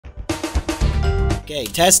Okay,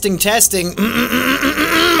 testing.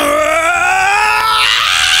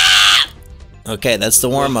 Okay, that's the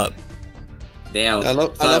warm-up. Damn, I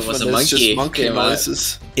love it was when a there's just monkey. monkey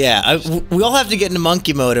noises. Yeah, we all have to get into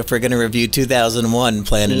monkey mode if we're going to review 2001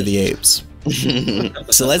 Planet of the Apes.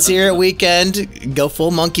 So let's hear it weekend. Go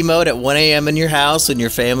full monkey mode at 1 a.m. in your house when your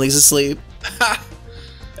family's asleep.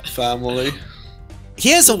 Family.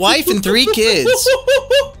 He has a wife and 3 kids.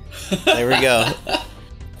 There we go.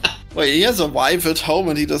 Wait, he has a wife at home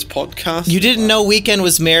and he does podcasts? You didn't know Weekend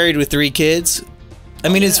was married with 3 kids? I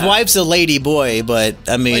mean, his wife's a lady boy, but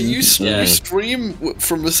I mean... Wait, you stream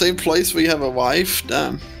from the same place where you have a wife?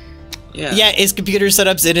 Damn. Yeah, his computer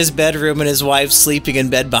setup's in his bedroom and his wife's sleeping in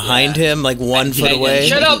bed behind him, like 1 foot away.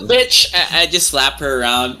 Shut up, bitch! I just slap her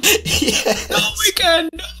around. No, Weekend!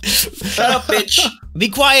 Shut up, bitch! Be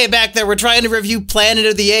quiet back there, we're trying to review Planet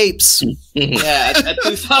of the Apes. Yeah, a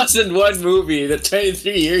 2001 movie that's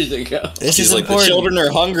 23 years ago. This is like, important. the children are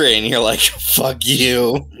hungry, and you're like, fuck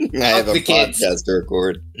you. I have a podcast to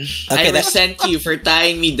record. Okay, I resent you for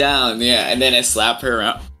tying me down. Yeah, and then I slap her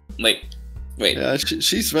around. Like, wait. Yeah,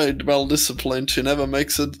 she's very well disciplined. She never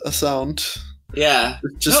makes a sound. Yeah.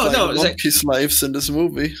 It's just the monkey slaves in this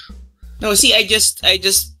movie. No, see, I just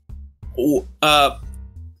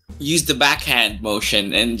use the backhand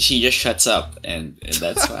motion, and she just shuts up, and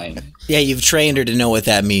that's fine. Yeah, you've trained her to know what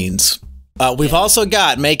that means. We've also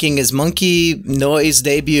got, making his monkey noise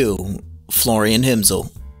debut, Florian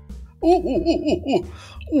Himsel. Ooh.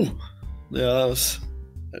 Yeah, that was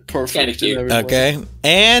perfect. Okay.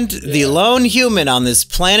 And the lone human on this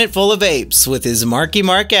planet full of apes with his Marky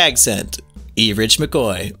Mark accent, E. Rich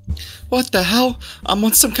McCoy. What the hell? I'm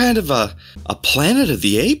on some kind of a Planet of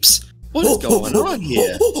the Apes? What is going on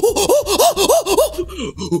here?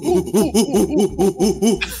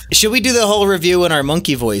 Should we do the whole review in our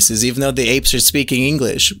monkey voices, even though the apes are speaking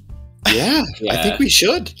English? Yeah, I think we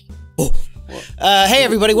should. Hey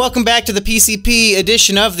everybody, welcome back to the PCP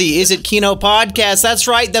edition of the Is It Kino podcast. That's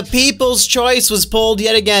right, the People's Choice was pulled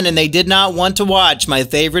yet again, and they did not want to watch my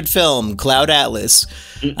favorite film, Cloud Atlas.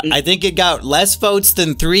 I think it got less votes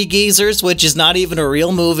than Three Geezers, which is not even a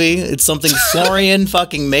real movie. It's something Florian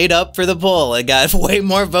fucking made up for the poll. It got way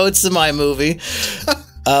more votes than my movie.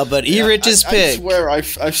 But E-Rich's pick. I swear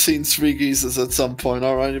I've seen Three Geezers at some point,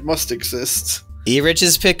 alright? It must exist.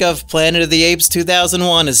 E-Rich's pick of Planet of the Apes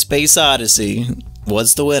 2001: A Space Odyssey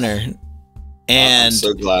was the winner. And I'm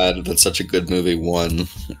so glad that such a good movie won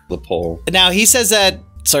the poll. Now, he says that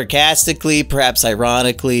sarcastically, perhaps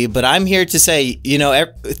ironically, but I'm here to say, you know,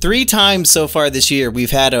 3 times so far this year, we've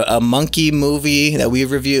had a monkey movie that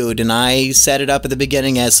we've reviewed, and I set it up at the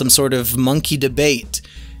beginning as some sort of monkey debate.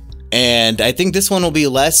 And I think this one will be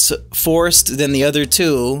less forced than the other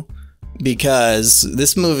 2, because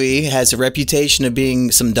this movie has a reputation of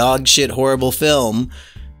being some dog shit horrible film,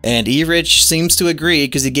 and E-Rich seems to agree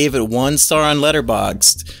because he gave it 1 star on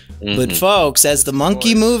Letterboxd. But folks, as the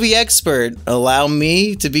monkey movie expert, allow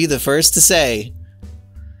me to be the first to say,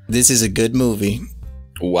 this is a good movie.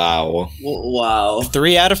 Wow.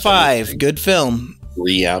 3 out of 5, good film.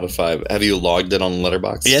 3 out of 5. Have you logged it on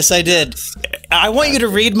Letterboxd? Yes, I did. I want you to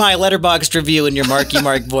read my Letterboxd review in your Marky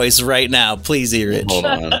Mark voice right now, please, E-Rich. Hold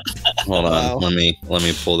on. Wow. Let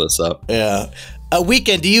me pull this up. Yeah.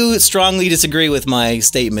 Weekend, do you strongly disagree with my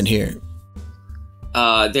statement here?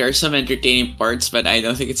 There are some entertaining parts, but I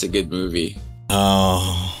don't think it's a good movie.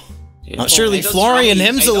 Oh. Yeah. Surely Florian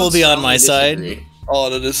Himsel will be on my side. Oh,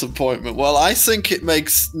 the disappointment. Well, I think it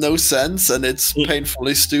makes no sense, and it's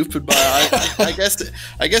painfully stupid. But I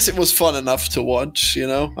guess it was fun enough to watch. You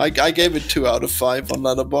know, I gave it 2 out of 5 on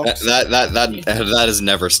Letterboxd. That has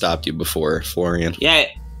never stopped you before, Florian. Yeah,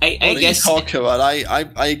 I guess. What are you talking about?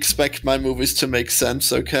 I expect my movies to make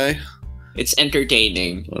sense. Okay. It's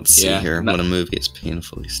entertaining. Let's see here. When a movie is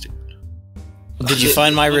painfully stupid. Did you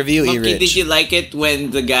find my review, E-Rich? Did you like it when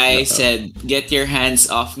the guy said, "Get your hands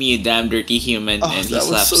off me, you damn dirty human," and he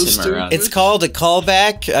slaps him around? It's called a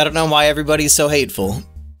callback. I don't know why everybody's so hateful.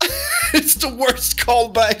 It's the worst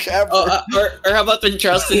callback ever. Or how about when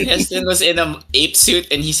Charleston Heston was in an ape suit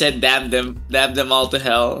and he said, damn them all to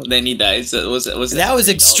hell, then he dies. That was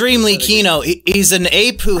extremely kino. He's an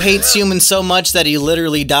ape who hates humans so much that he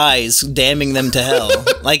literally dies, damning them to hell.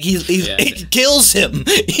 Like, it kills him.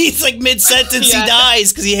 He's like mid-sentence, he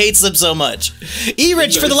dies because he hates them so much.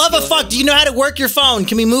 E-Rich, for the love of fuck, do you know how to work your phone?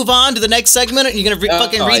 Can we move on to the next segment? Are you going to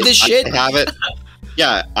fucking read this shit? I have it.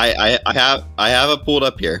 Yeah, I have it pulled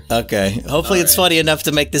up here. Okay. Hopefully it's funny enough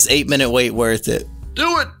to make this 8-minute wait worth it.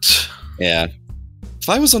 Do it! Yeah. If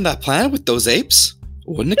I was on that planet with those apes,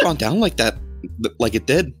 wouldn't it gone down like that, like it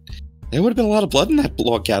did? There would have been a lot of blood in that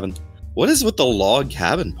log cabin. What is with the log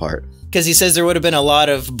cabin part? Because he says there would have been a lot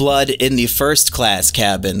of blood in the first class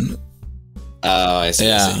cabin. Oh, I see.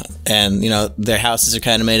 Yeah, I see. and their houses are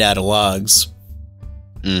kind of made out of logs.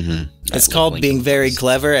 Mm-hmm. It's called being very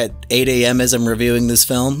clever at 8 a.m. as I'm reviewing this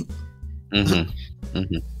film. Mm-hmm.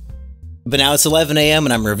 Mm-hmm. But now it's 11 a.m.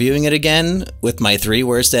 and I'm reviewing it again with my 3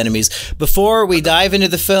 worst enemies. Before we dive into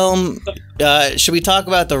the film, should we talk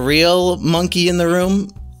about the real monkey in the room?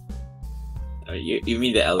 You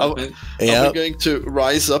mean the elephant? Are we going to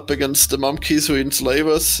rise up against the monkeys who enslave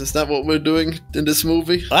us? Is that what we're doing in this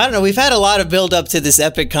movie? I don't know. We've had a lot of build up to this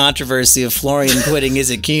epic controversy of Florian quitting Is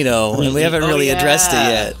It Kino, and we haven't really addressed it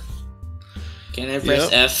yet. Can I press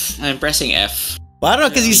F? I'm pressing F. Well, I don't know,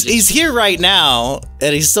 because he's here right now,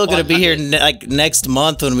 and he's still going to be here next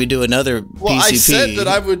month when we do another PCP. Well, I said that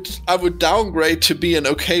I would downgrade to be an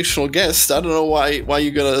occasional guest. I don't know why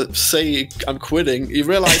you're gonna say I'm quitting. You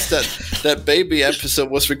realize that baby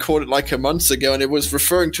episode was recorded like a month ago, and it was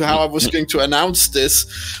referring to how I was going to announce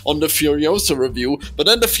this on the Furiosa review. But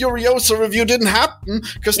then the Furiosa review didn't happen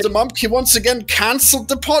because the monkey once again cancelled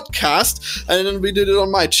the podcast, and then we did it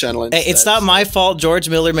on my channel instead. Hey, it's not my fault. George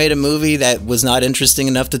Miller made a movie that was not interesting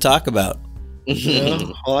enough to talk about. Yeah.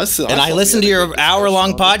 Well, I listened to your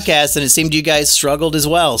hour-long podcast, and it seemed you guys struggled as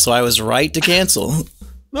well, so I was right to cancel.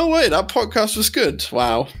 No way, that podcast was good.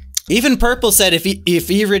 Wow. Even Purple said if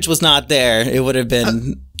E-Rich was not there, it would have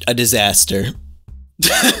been a disaster.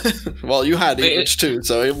 Well, you had E-Rich too,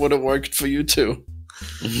 so it would have worked for you too.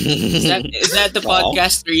 Is that the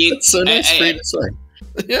podcast where you... So nice for you to say.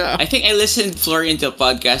 Yeah, I think I listened, Florian, to a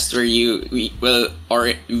podcast where you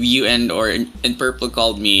and Purple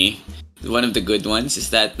called me one of the good ones. Is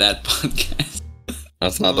that podcast?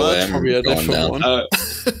 That's not the way I'm going down.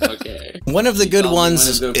 Okay. One of the good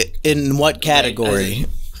ones in what category?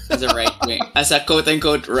 As a right wing, as a quote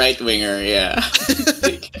unquote right winger, yeah.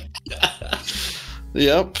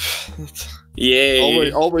 Yep.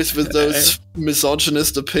 Yay. Always with those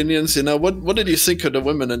misogynist opinions. What did you think of the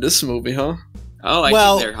women in this movie, huh? Oh, I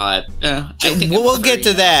think they're hot. We'll get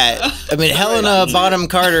to that. I mean, Helena Bonham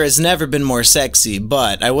Carter has never been more sexy,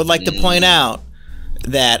 but I would like to point out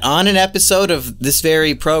that on an episode of this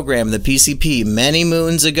very program, the PCP, many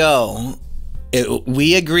moons ago,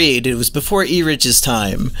 we agreed, it was before E-Rich's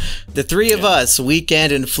time, the 3 of us,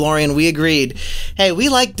 Weekend and Florian, we agreed, hey, we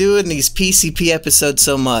like doing these PCP episodes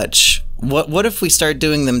so much. What if we start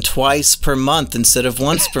doing them twice per month instead of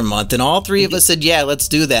once per month? And all 3 of us said, yeah, let's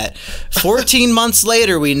do that. 14 months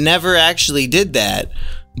later, we never actually did that.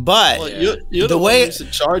 But you're the way who's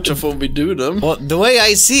in charge of when we do them. Well, the way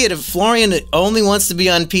I see it, if Florian only wants to be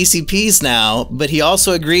on PCPs now, but he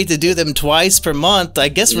also agreed to do them twice per month, I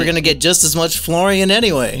guess we're gonna get just as much Florian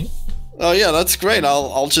anyway. Oh yeah, that's great.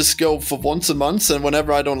 I'll just go for once a month, and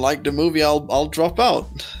whenever I don't like the movie, I'll drop out.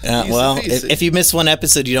 Well, if you miss one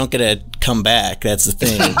episode, you don't get to come back. That's the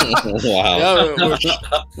thing. Wow.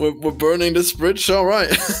 Yeah, we're burning this bridge. All right.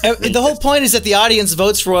 The whole point is that the audience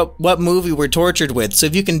votes for what movie we're tortured with. So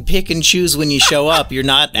if you can pick and choose when you show up, you're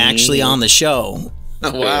not actually on the show.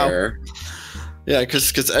 Wow. Yeah,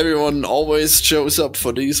 because everyone always shows up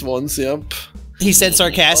for these ones. Yep. He said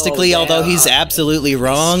sarcastically, although he's absolutely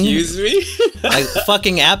wrong. Excuse me? Like,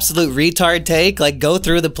 fucking absolute retard take. Like, go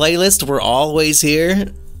through the playlist. We're always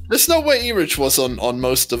here. There's no way E-Rich was on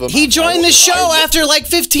most of them. He joined the show after like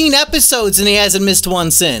 15 episodes, and he hasn't missed one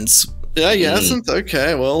since. Yeah, he hasn't?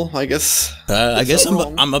 Okay, well, I guess...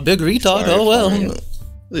 I'm a big retard. Sorry, oh, well. Florian.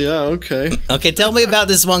 Yeah, okay. Okay, tell me about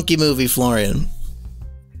this monkey movie, Florian.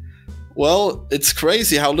 Well, it's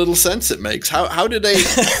crazy how little sense it makes. How do they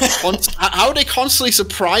how are they constantly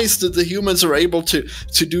surprised that the humans are able to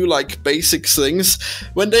do like basic things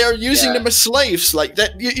when they are using them as slaves? Like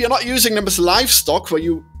that, you're not using them as livestock where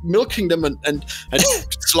you milking them and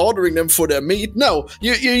slaughtering them for their meat. No,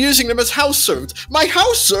 you're using them as house servants. My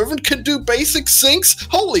house servant can do basic things.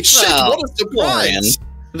 Holy shit! What a surprise!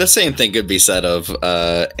 The same thing could be said of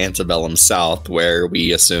Antebellum South, where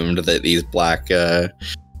we assumed that these black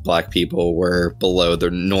people were below their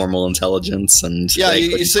normal intelligence, and they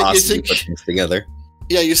couldn't possibly put things together.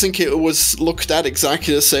 Yeah, you think it was looked at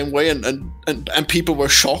exactly the same way, and people were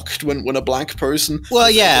shocked when a black person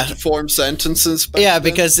was able to form sentences. Yeah,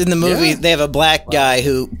 because in the movie they have a black guy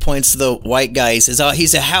who points to the white guy. He says, "Oh,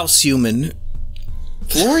 he's a house human."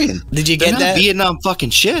 Florian, did you get that? Vietnam fucking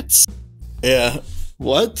shits. Yeah.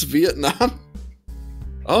 What? Vietnam?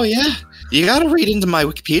 Oh yeah. You gotta read into my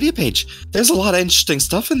Wikipedia page. There's a lot of interesting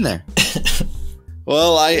stuff in there.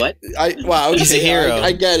 Well, wow, he's a hero.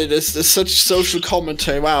 I get it. It's such social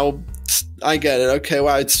commentary. Wow, I get it. Okay,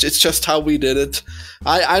 well, it's just how we did it.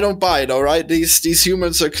 I don't buy it. All right, these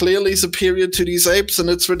humans are clearly superior to these apes, and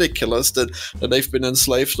it's ridiculous that they've been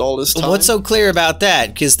enslaved all this time. What's so clear about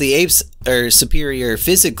that? Because the apes are superior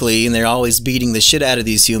physically, and they're always beating the shit out of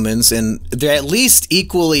these humans, and they're at least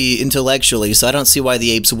equally intellectually. So I don't see why the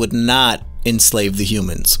apes would not enslave the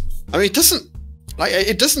humans. I mean,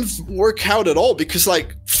 it doesn't work out at all, because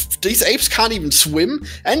like these apes can't even swim,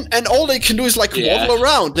 and all they can do is like waddle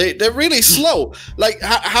around. They're really slow. Like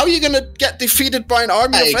how are you gonna get defeated by an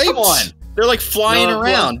army of apes? Come on. They're like flying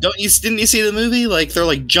around. Didn't you see the movie? Like they're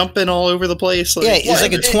like jumping all over the place. Like, yeah, it's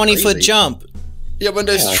like a 20-foot jump. Yeah, when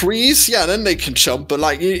there's trees, then they can jump, but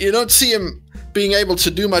like you don't see them being able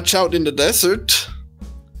to do much out in the desert.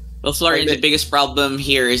 Well, Florian, the biggest problem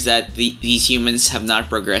here is that these humans have not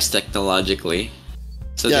progressed technologically.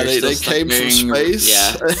 So they came from space.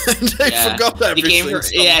 Yeah, and they forgot everything.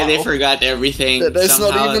 They forgot everything. There's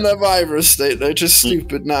not even a virus. They're just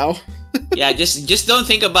stupid now. Yeah, just don't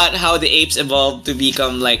think about how the apes evolved to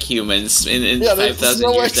become like humans in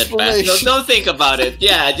 5,000 years that passed. Don't think about it.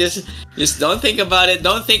 Yeah, just don't think about it.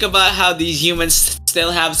 Don't think about how these humans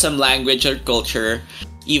still have some language or culture,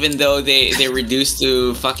 even though they're reduced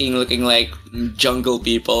to fucking looking like jungle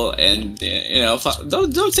people, and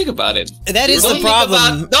don't think about it. That is the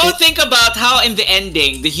problem. Don't think about how in the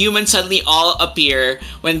ending the humans suddenly all appear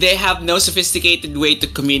when they have no sophisticated way to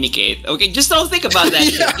communicate. Okay, just don't think about that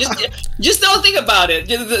shit. Just don't think about it.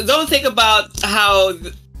 Don't think about how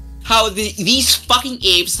these fucking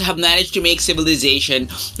apes have managed to make civilization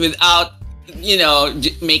without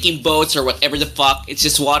making boats or whatever the fuck. It's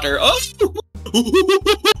just water. Oh,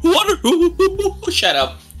 water. Shut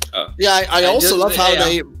up. Yeah, I also love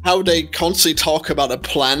how they constantly talk about a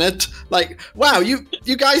planet. Like, wow, you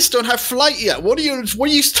guys don't have flight yet. What are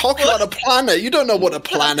you talking about a planet? You don't know what a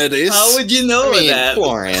planet is. How would you know that?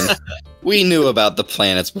 Florian, we knew about the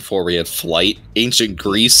planets before we had flight. Ancient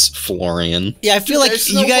Greece, Florian. Yeah, I feel like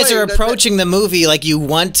you guys are approaching the movie like you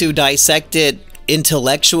want to dissect it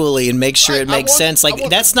intellectually and make sure it makes sense. Like,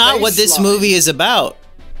 that's not what this movie is about.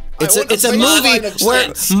 It's a movie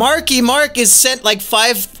where Marky Mark is sent like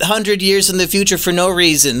 500 years in the future for no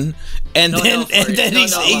reason, and then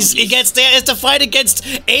he has to fight against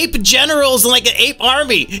ape generals and like an ape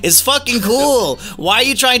army. It's fucking cool. Why are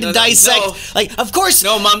you trying to dissect? Like, of course,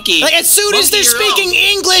 no monkey. Like, as soon as they're speaking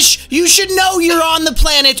English, you should know you're on the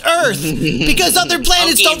planet Earth because other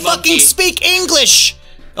planets don't fucking speak English.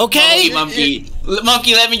 Okay? Monkey,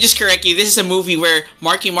 let me just correct you. This is a movie where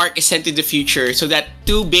Marky Mark is sent to the future so that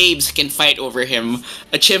two babes can fight over him.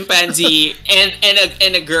 A chimpanzee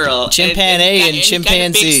and a girl. Chimpanzee and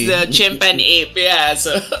chimpanzee. The chimpan ape, yeah,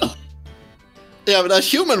 so... Yeah, but a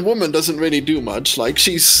human woman doesn't really do much. Like,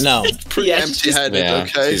 she's pretty empty-headed,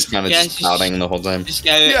 okay? She's kind of just pouting the whole time.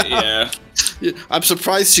 Yeah, I'm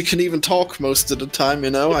surprised she can even talk most of the time,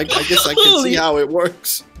 I guess I can see how it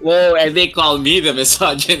works. Whoa, and they call me the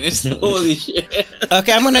misogynist. Holy shit.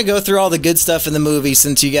 Okay, I'm gonna go through all the good stuff in the movie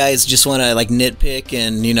since you guys just want to, like, nitpick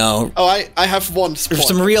and, Oh, I have one point. There's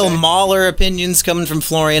some real Mahler opinions coming from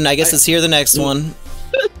Florian. I guess let's hear the next one.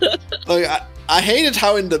 I hated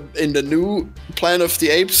how in the new Planet of the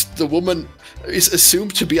Apes, the woman is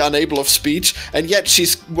assumed to be unable of speech, and yet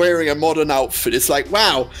she's wearing a modern outfit. It's like,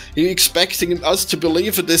 wow, are you expecting us to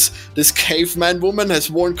believe that this caveman woman has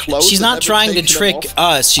worn clothes? She's not trying to trick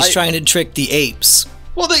us. She's trying to trick the apes.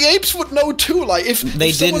 Well, the apes would know too. Like, if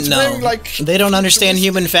they didn't know, they don't understand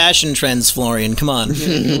human fashion trends, Florian. Come on.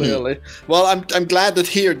 Yeah, clearly. Well, I'm glad that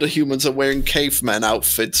here the humans are wearing caveman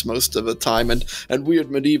outfits most of the time and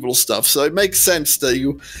weird medieval stuff. So it makes sense that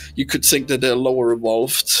you could think that they're lower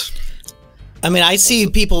evolved. I mean, I see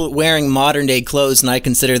people wearing modern day clothes, and I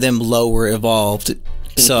consider them lower evolved.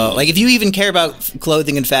 So, like, if you even care about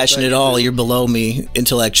clothing and fashion at all, you're below me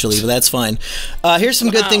intellectually, but that's fine. Here's some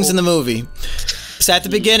good things in the movie. So at the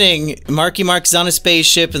beginning, Marky Mark's on a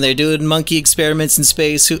spaceship and they're doing monkey experiments in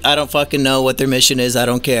space. I don't fucking know what their mission is. I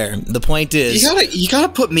don't care. The point is, you gotta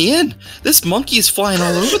put me in. This monkey is flying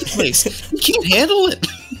all over the place. You can't handle it.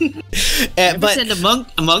 But send a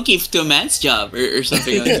monkey to a man's job or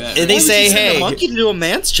something like that. They say, hey, a monkey to do a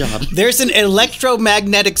man's job. There's an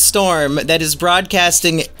electromagnetic storm that is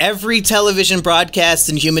broadcasting every television broadcast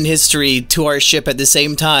in human history to our ship at the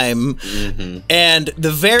same time. And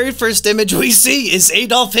the very first image we see is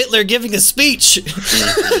Adolf Hitler giving a speech.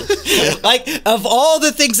 Like, of all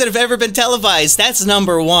the things that have ever been televised, that's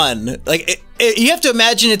number one. Like, you have to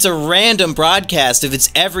imagine it's a random broadcast if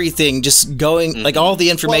it's everything just going, like, all the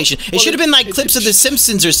information information. It should have been like clips of The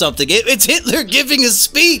Simpsons or something. It's Hitler giving a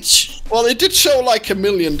speech. Well, it did show like a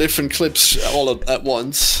million different clips all at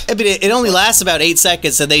once. I mean, it only lasts about 8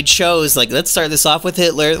 seconds, so they chose, like, let's start this off with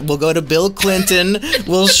Hitler. We'll go to Bill Clinton.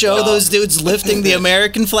 We'll show those dudes lifting the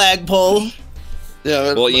American flagpole.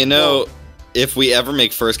 Yeah. Well, you know, if we ever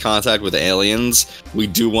make first contact with aliens, we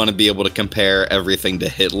do want to be able to compare everything to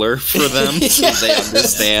Hitler for them so they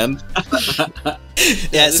understand.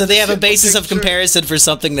 Yeah, so they have a basis of comparison for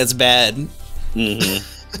something that's bad. Mm-hmm.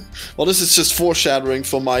 Well, this is just foreshadowing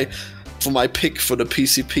for my pick for the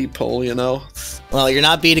PCP poll, you know. Well, you're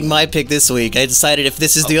not beating my pick this week. I decided if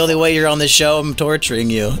this is the only way you're on the show, I'm torturing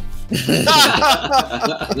you.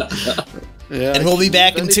 Yeah, and we'll be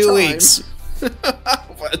back in 2 weeks.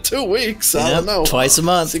 2 weeks? I don't know. Twice a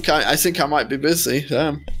month. I think I might be busy.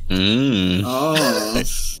 Damn. Oh.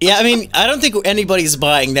 Yeah, I mean, I don't think anybody's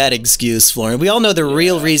buying that excuse, Florian. We all know the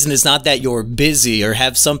real reason is not that you're busy or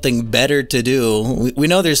have something better to do. We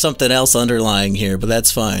know there's something else underlying here, but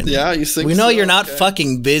that's fine. Yeah, you think we know so? you're not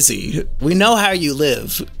fucking busy. We know how you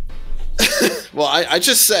live. Well, I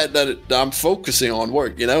just said that I'm focusing on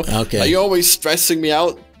work, you know? Okay. You're always stressing me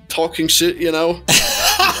out, talking shit, you know?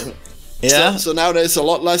 Yeah. So now there's a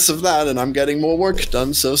lot less of that, and I'm getting more work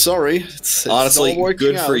done. So sorry. It's Honestly, all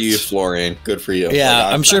good out. for you, Florian. Good for you. Yeah,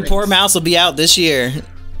 Like, I'm sure Poor Mouse will be out this year.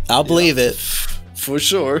 I'll believe it. For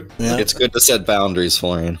sure. Yeah. It's good to set boundaries,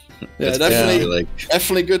 Florian. Yeah, It's definitely. like,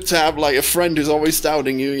 Definitely good to have like a friend who's always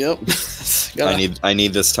doubting you. Yep. I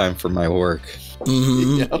need this time for my work.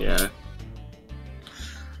 Mm-hmm. Yep. Yeah.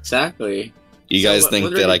 Exactly. You So guys what- think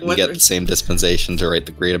what that are- I can what get are- the same dispensation to write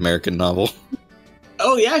the great American novel?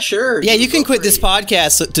 Oh yeah, sure. Yeah, you can Go quit for this it.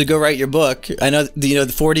 podcast to go write your book. I know, the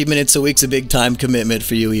 40 minutes a week's a big time commitment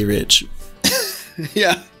for you, E-Rich.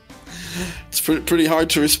 Yeah. It's pretty hard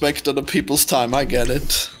to respect other people's time. I get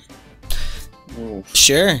it.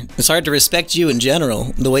 Sure. It's hard to respect you in general,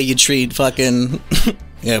 the way you treat fucking,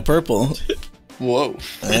 Purple. Whoa.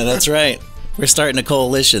 Yeah, that's right. We're starting a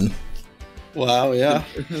coalition. Wow. Yeah.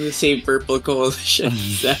 The same Purple Coalition.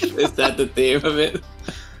 Is that the name of it?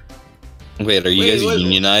 Wait, are you Wait, guys what-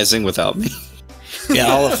 unionizing without me? Yeah,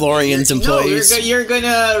 all of Florian's employees. No, you're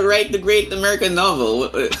gonna write the great American novel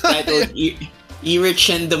titled E-Rich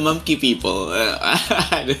and the Monkey People.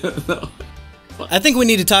 I don't know. I think we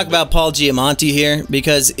need to talk about Paul Giamatti here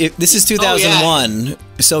because this is 2001.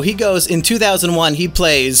 So he goes in 2001. He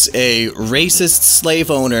plays a racist slave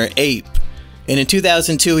owner, Ape, and in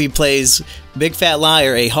 2002 he plays Big Fat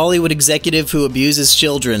Liar, a Hollywood executive who abuses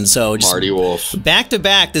children. So just Marty Wolf. back to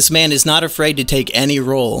back, this man is not afraid to take any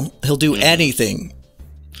role. He'll do anything.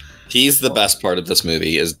 He's the best part of this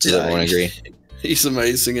movie. Does everyone agree? He's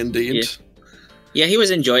amazing indeed. Yeah, he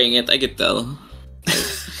was enjoying it. I could tell.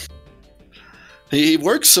 He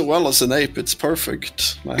works so well as an ape. It's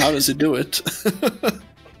perfect. Like, how does he do it?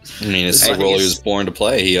 I mean, it's I the think role he it's- was born to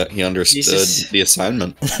play. He understood just- the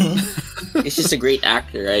assignment. He's just a great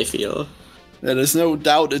actor, I feel. Yeah, there's no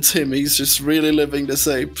doubt it's him. He's just really living this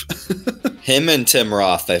ape. Him and Tim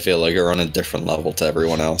Roth, I feel like, are on a different level to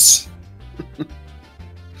everyone else.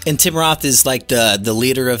 And Tim Roth is like the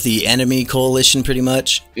leader of the enemy coalition, pretty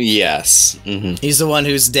much. Yes. Hmm. He's the one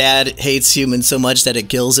whose dad hates humans so much that it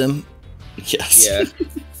kills him. Yes. Yeah.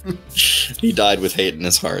 He died with hate in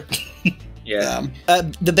his heart. Yeah.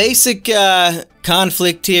 The basic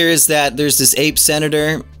conflict here is that there's this ape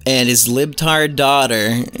senator and his libtard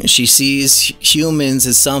daughter. She sees humans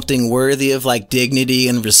as something worthy of like dignity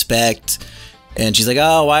and respect. And she's like,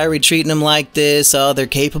 oh, why are we treating them like this? Oh, they're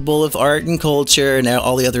capable of art and culture. And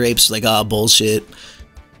all the other apes are like, oh, bullshit.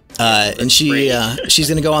 And she's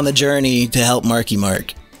going to go on the journey to help Marky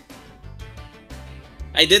Mark.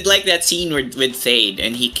 I did like that scene with Thade,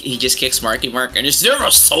 and he just kicks Marky Mark, and is there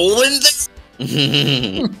a soul in this?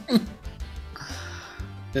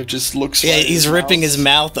 It just looks. Yeah, like he's ripping his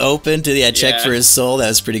mouth open to check Yeah. for his soul. That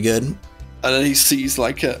was pretty good. and then he sees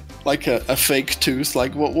like a fake tooth.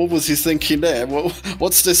 Like, what was he thinking there?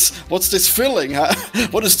 What's this filling?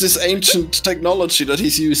 What is this ancient technology that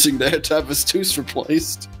he's using there to have his tooth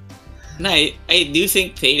replaced? No, I do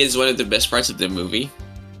think Thade is one of the best parts of the movie.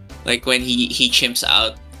 Like when he chimps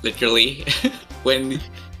out, literally. When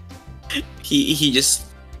he just...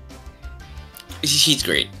 He's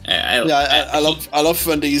great. I love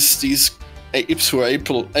when these apes who are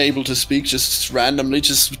able to speak just randomly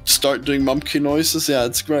just start doing monkey noises. Yeah,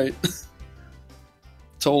 it's great.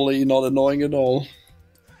 Totally not annoying at all.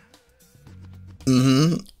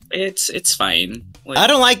 Mm-hmm. It's fine. Like, I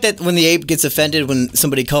don't like that when the ape gets offended when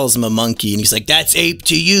somebody calls him a monkey and he's like, "That's ape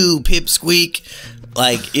to you, pipsqueak."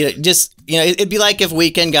 Like, you know, it'd be like if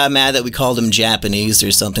Weekend got mad that we called him Japanese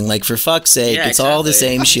or something. Like, for fuck's sake, it's all the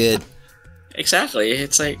same shit. Exactly.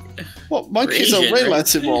 It's like, well, monkeys are way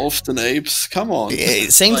less evolved than apes. Come on. Yeah,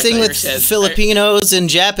 same thing with Filipinos and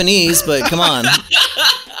Japanese, but come on.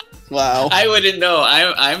 Wow. I wouldn't know.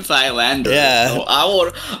 I'm Thailander. Yeah. So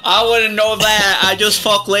I wouldn't know that. I just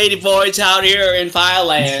fuck ladyboys out here in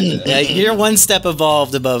Thailand. Yeah, you're one step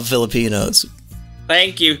evolved above Filipinos.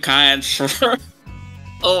 Thank you, kind sir.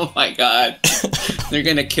 Oh my god. They're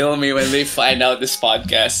gonna kill me when they find out this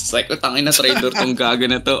podcast. It's like, utangin na traitor tong gago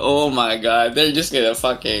na to. Oh my god. They're just gonna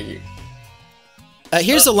fucking...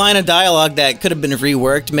 Here's a line of dialogue that could have been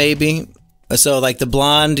reworked, maybe. So, like, the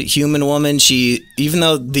blonde human woman, she, even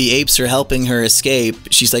though the apes are helping her escape,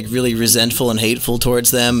 she's, like, really resentful and hateful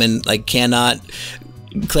towards them and, like, cannot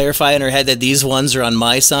clarify in her head that these ones are on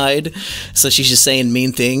my side. So she's just saying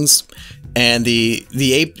mean things. And the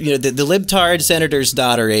ape, you know, the libtard senator's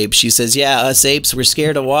daughter ape, she says, yeah, us apes, we're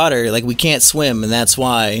scared of water. Like, we can't swim, and that's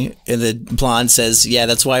why. And the blonde says, yeah,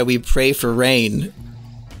 that's why we pray for rain.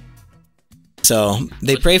 So,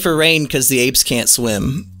 they pray for rain because the apes can't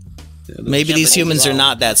swim. Maybe these humans are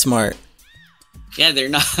not that smart. Yeah, they're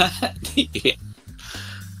not.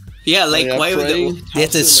 Yeah, like, why would they... You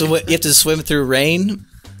have to swim through rain?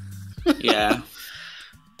 Yeah.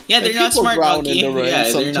 Yeah, they're not smart monkey. Yeah,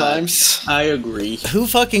 sometimes. I agree. Who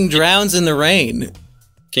fucking drowns in the rain?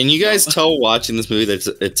 Can you guys tell watching this movie that it's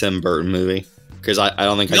a Tim Burton movie? Because I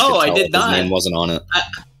don't think I could tell I did not. His name wasn't on it.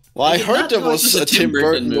 I heard there was a Tim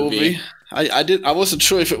Burton movie. I wasn't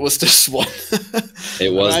sure if it was this one.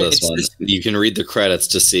 It was this one. You can read the credits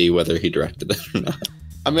to see whether he directed it or not.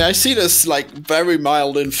 I mean, I see this, like, very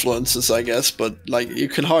mild influences, I guess, but, like, you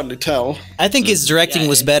can hardly tell. I think his directing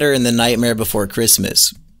was better in The Nightmare Before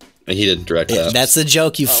Christmas. He didn't direct that. That's the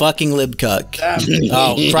joke, you fucking libcuck.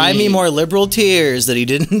 Oh, cry me more liberal tears that he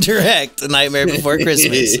didn't direct The Nightmare Before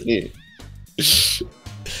Christmas.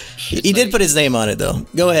 He did put his name on it, though.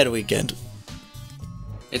 Go ahead, Weekend.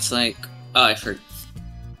 It's like, oh, I forgot.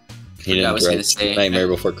 He didn't direct Nightmare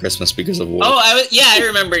Before Christmas because of woke. Oh, I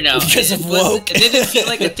remember now. Because of woke. It didn't feel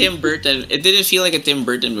like a Tim Burton. It didn't feel like a Tim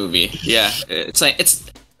Burton movie. Yeah, it's like it's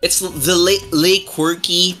the late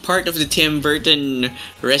quirky part of the Tim Burton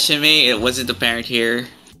resume. It wasn't apparent here.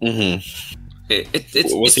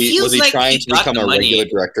 Mm-hmm. Was he trying to become a regular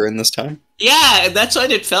director in this time? Yeah, that's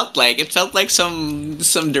what it felt like. It felt like some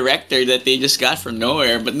director that they just got from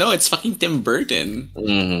nowhere. But no, it's fucking Tim Burton.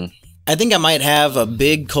 Mm-hmm. I think I might have a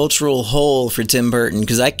big cultural hole for Tim Burton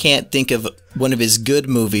because I can't think of one of his good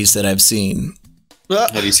movies that I've seen.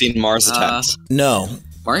 Have you seen Mars Attacks? No.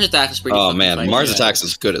 Mars Attacks is pretty Oh man, Mars Attacks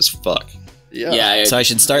is good as fuck. Yeah, so I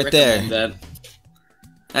should start there.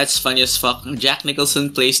 That's funny as fuck. Jack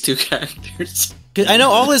Nicholson plays two characters. I know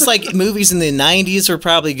all his like movies in the 90s were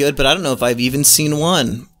probably good, but I don't know if I've even seen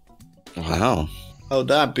one. Wow. Oh,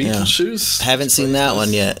 that Beetlejuice. Haven't seen that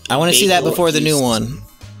one yet. I want to see that before the new one.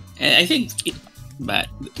 And I think,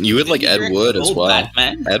 you would like Ed Wood as well.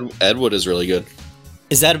 Batman? Ed Wood is really good.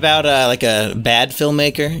 Is that about like a bad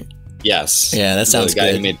filmmaker? Yes. Yeah, that sounds good.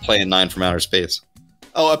 The guy who made Plan 9 from Outer Space.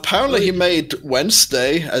 Oh, apparently he made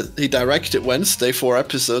Wednesday. He directed Wednesday, 4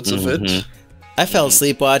 episodes of it. I fell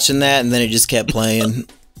asleep watching that, and then it just kept playing.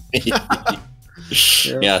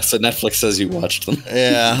 Yeah, so Netflix says you watched them.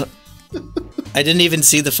 Yeah. I didn't even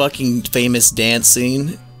see the fucking famous dance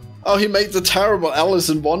scene. Oh, he made the terrible Alice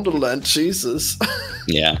in Wonderland. Jesus.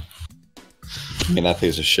 Yeah. I mean, that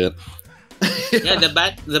piece of shit. Yeah,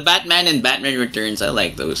 the Batman and Batman Returns, I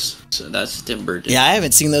like those. So that's Tim Burton. Yeah, I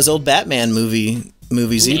haven't seen those old Batman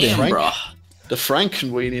movies either. Bro. The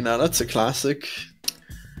Frankenweenie, now that's a classic.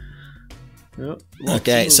 Yep.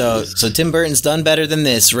 Okay, so Tim Burton's done better than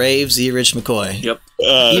this. Raves, E. Rich McCoy. Yep.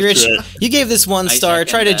 E. Rich, you gave this 1 star.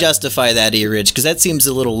 Try to justify that, E. Rich, because that seems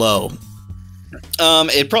a little low.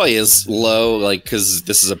 It probably is low, like, because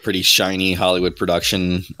this is a pretty shiny Hollywood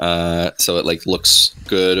production, so it like looks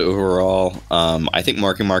good overall. I think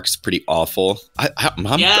Marky Mark is pretty awful.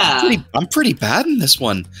 I'm pretty bad in this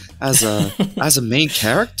one as a main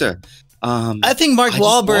character. I think Mark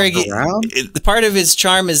Wahlberg, part of his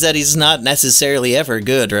charm is that he's not necessarily ever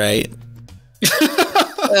good, right?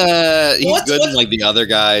 He's good in like the other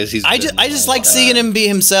guys. I just like seeing him be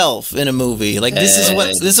himself in a movie. Like this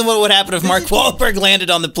is what would happen if Mark Wahlberg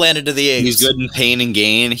landed on the planet of the Apes. He's good in Pain and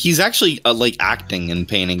Gain. He's actually like acting in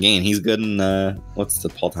Pain and Gain. He's good in what's the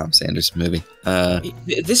Paul Thomas Anderson movie?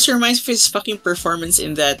 This reminds me of his fucking performance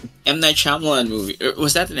in that M. Night Shyamalan movie.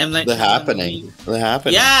 Was that an M. Night? The Happening. The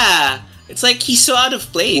Happening. Yeah. It's like he's so out of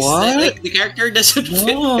place. What? Like the character doesn't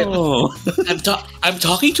fit him. I'm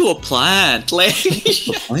talking to a plant. Like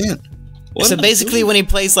the plant. So basically, when he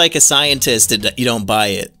plays like a scientist, you don't buy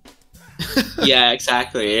it. Yeah,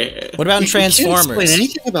 exactly. What about in Transformers? You can't explain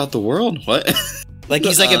anything about the world. What? Like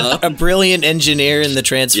he's like a brilliant engineer in the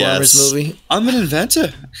Transformers movie. I'm an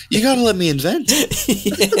inventor. You gotta let me invent.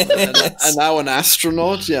 Yes. And now an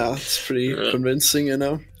astronaut. Yeah, it's pretty convincing, you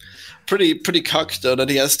know. Pretty cucked though that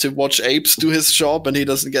he has to watch apes do his job and he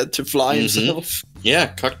doesn't get to fly himself. Yeah,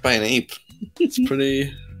 cucked by an ape. It's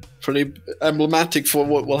pretty emblematic for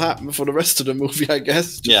what will happen for the rest of the movie, I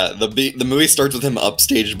guess. Yeah, the movie starts with him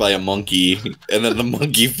upstaged by a monkey, and then the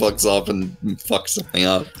monkey fucks up and fucks something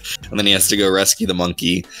up, and then he has to go rescue the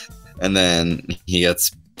monkey, and then he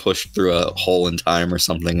gets pushed through a hole in time or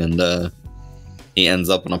something, and he ends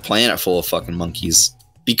up on a planet full of fucking monkeys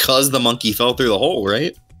because the monkey fell through the hole,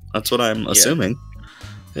 right? That's what I'm assuming.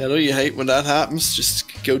 Yeah, I know you hate when that happens.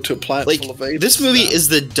 Just go to a planet full of apes. This movie is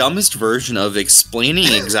the dumbest version of explaining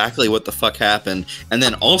exactly what the fuck happened, and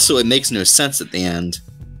then also it makes no sense at the end.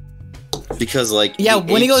 Because like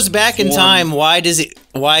when he goes back in time, why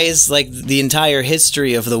is like the entire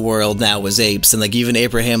history of the world now was apes, and like even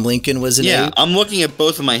Abraham Lincoln was an ape? Yeah, I'm looking at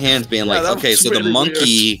both of my hands being like, okay, so really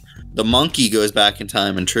the monkey goes back in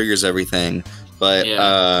time and triggers everything,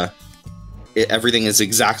 but everything is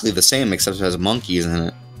exactly the same except it has monkeys in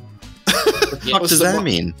it. What the fuck does that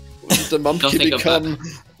mean? The monkey become...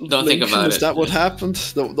 Don't think about it. Is that what happened?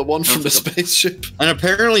 The one from the spaceship? And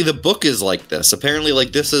apparently the book is like this. Apparently,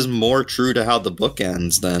 like, this is more true to how the book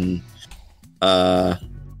ends than...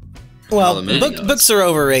 Well, books are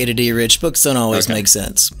overrated, E-Rich. Books don't always make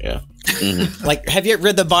sense. Yeah. Like, have you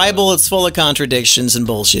read the Bible? It's full of contradictions and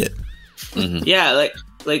bullshit. Yeah,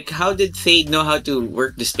 like how did Thade know how to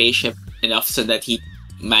work the spaceship enough so that he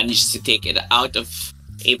managed to take it out of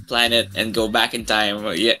a planet and go back in time?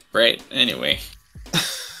 Yeah, right. Anyway,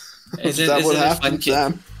 is that what happened,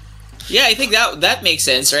 Sam? Yeah, I think that makes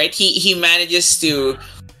sense, right? He manages to,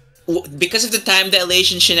 because of the time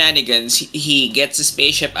dilation shenanigans, he gets the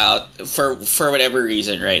spaceship out for whatever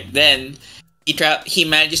reason, right? Then he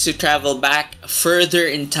manages to travel back further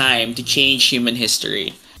in time to change human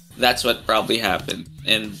history. That's what probably happened,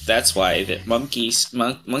 and that's why the monkeys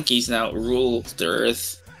now rule the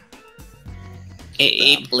Earth.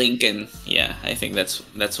 Ape Lincoln, yeah, I think that's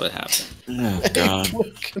what happened. Oh god!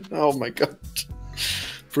 Oh my god!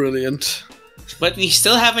 Brilliant. But we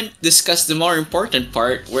still haven't discussed the more important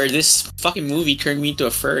part, where this fucking movie turned me into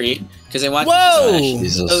a furry because I wanted to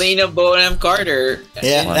smash Helena Bonham Carter.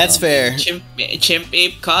 Yeah, that's fair. Chimp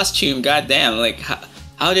ape costume. Goddamn! Like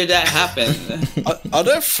how did that happen? Are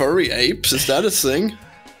there furry apes? Is that a thing?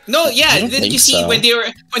 No, yeah. Did you see when they were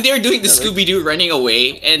doing the Scooby-Doo running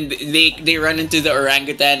away and they run into the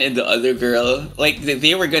orangutan and the other girl, like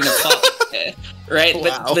they were gonna fuck, right?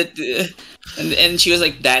 Wow. But and she was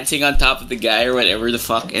like dancing on top of the guy or whatever the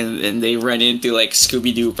fuck, and they run into like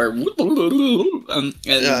Scooby-Doo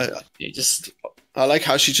they just. I like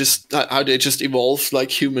how how they just evolved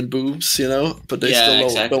like human boobs, you know, but they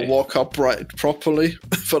still don't walk upright properly.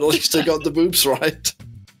 But at least they got the boobs right.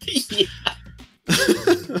 Yeah.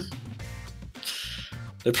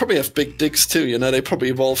 They probably have big dicks too, you know. They probably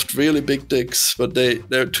evolved really big dicks, but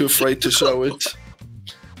they're too afraid to show it.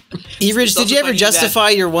 E-Rich, did you ever justify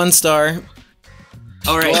your 1 star?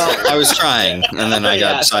 All right. Well, I was trying, and then I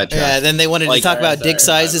got sidetracked. Yeah, then they wanted to talk about dick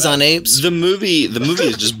sizes on apes. The movie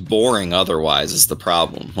is just boring. Otherwise, is the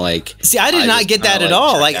problem. Like, see, I did not get that at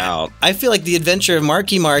all. Like, I feel like the adventure of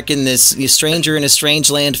Marky Mark in this stranger in a strange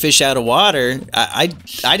land, fish out of water. I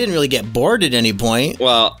didn't really get bored at any point.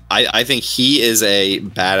 Well, I think he is a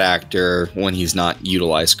bad actor when he's not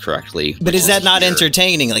utilized correctly. But is that not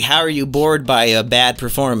entertaining? Like, how are you bored by a bad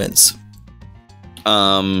performance?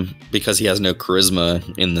 Because he has no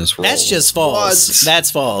charisma in this role. That's just false. What? That's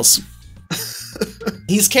false.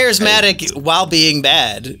 He's charismatic while being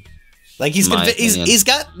bad. Like he's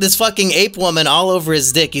got this fucking ape woman all over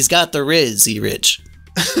his dick. He's got the Riz, E-Rich.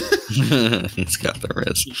 He's got the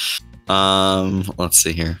Riz. Let's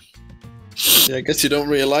see here. Yeah, I guess you don't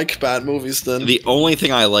really like bad movies then. The only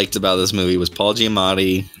thing I liked about this movie was Paul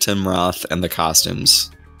Giamatti, Tim Roth, and the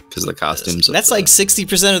costumes. Because the costumes. That's like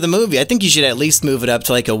 60% of the movie. I think you should at least move it up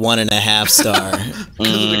to like a 1.5 star.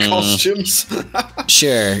 Because of the costumes.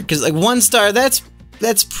 Sure, because like 1 star, that's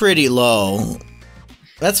pretty low.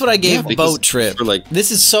 That's what I gave Boat Trip. Like,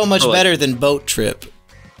 this is so much better than Boat Trip.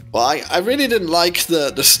 Well, I really didn't like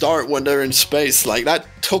the start when they're in space. Like, that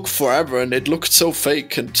took forever, and it looked so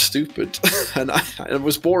fake and stupid. And it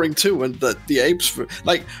was boring too. And the apes,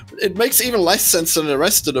 like, it makes even less sense than the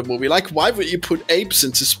rest of the movie. Like, why would you put apes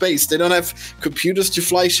into space? They don't have computers to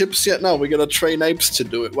fly ships yet? No, we're gonna train apes to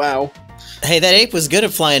do it. Wow. Hey, that ape was good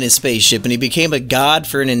at flying his spaceship, and he became a god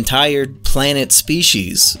for an entire planet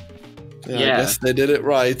species. Yeah, I guess they did it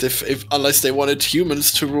right. If unless they wanted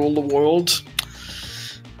humans to rule the world.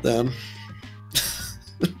 Then.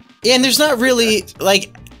 Yeah, and there's not really,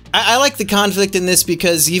 like, I like the conflict in this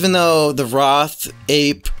because even though the Roth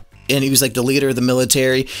ape, and he was like the leader of the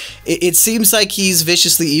military, it seems like he's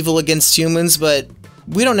viciously evil against humans, but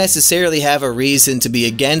we don't necessarily have a reason to be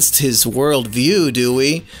against his worldview, do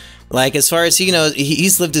we? Like, as far as he knows,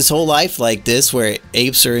 he's lived his whole life like this, where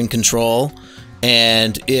apes are in control.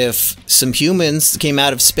 And if some humans came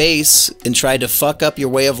out of space and tried to fuck up your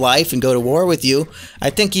way of life and go to war with you, I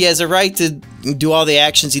think he has a right to do all the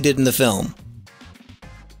actions he did in the film.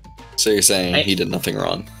 So you're saying he did nothing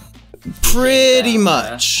wrong? Pretty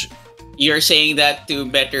much. You're saying that to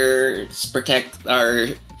better protect our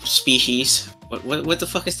species. What the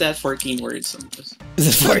fuck is that? 14 words.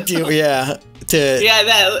 The 14, yeah.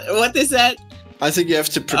 What is that? I think you have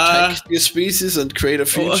to protect your species and create a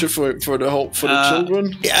future for the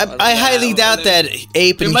children. Yeah, I highly doubt that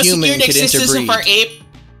ape and human could interbreed. Of our ape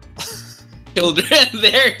children.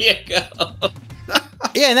 There you go.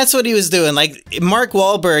 Yeah, and that's what he was doing. Like, Mark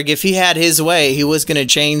Wahlberg, if he had his way, he was going to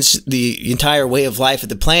change the entire way of life of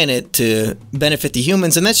the planet to benefit the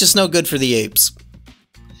humans, and that's just no good for the apes.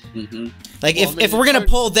 Mm-hmm. Like, if we're going to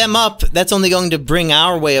pull them up, that's only going to bring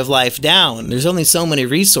our way of life down. There's only so many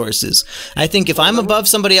resources. I think if I'm above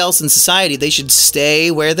somebody else in society, they should stay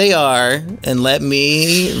where they are and let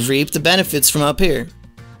me reap the benefits from up here.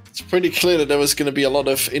 It's pretty clear that there was going to be a lot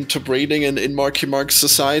of interbreeding in Marky Mark's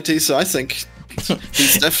society, so I think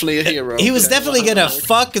he's definitely a hero. He was definitely going to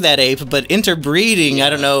fuck that ape, but interbreeding, I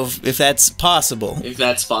don't know if that's possible. If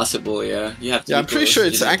that's possible, yeah. You have to. Yeah, I'm pretty sure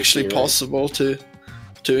it's actually possible to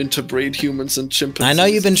interbreed humans and chimpanzees. I know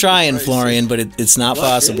you've been trying, Florian, but it's not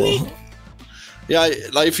possible. Really? Yeah,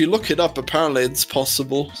 like if you look it up, apparently it's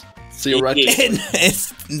possible. Theoretically.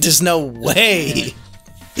 There's no way.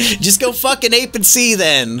 Just go fuck an ape and see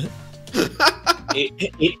then.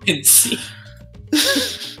 Ape and see.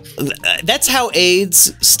 That's how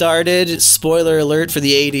AIDS started. Spoiler alert for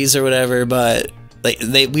the 80s or whatever, but like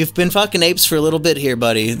we've been fucking apes for a little bit here,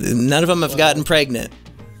 buddy. None of them have gotten pregnant.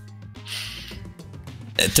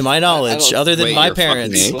 To my knowledge, other than my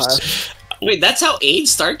parents. Wait, that's how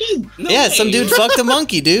AIDS started? No way. Some dude fucked a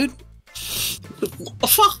monkey, dude.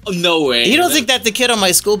 Fuck, no way. You don't think that the kid on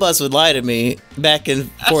my school bus would lie to me back in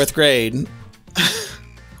 4th grade?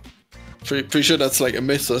 Pretty sure that's like a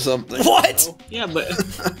myth or something. What? Yeah, but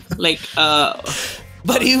like,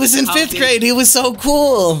 but he was in 5th grade. He was so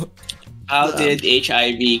cool. How did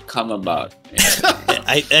HIV come about?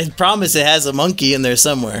 I promise it has a monkey in there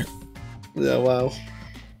somewhere. Yeah, wow.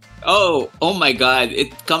 Oh my god,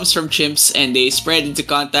 it comes from chimps and they spread into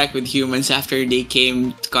contact with humans after they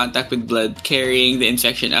came to contact with blood, carrying the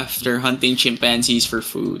infection after hunting chimpanzees for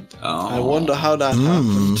food. Oh. I wonder how that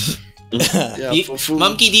happened. Yeah, for food.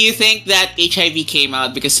 Monkey, do you think that HIV came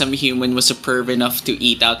out because some human was a perv enough to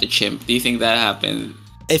eat out the chimp? Do you think that happened?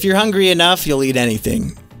 If you're hungry enough, you'll eat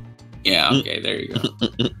anything. Yeah, okay, there you go.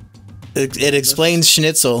 It explains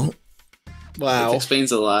schnitzel. Wow. It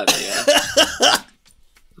explains a lot, yeah.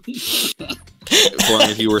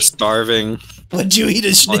 If you were starving, would you eat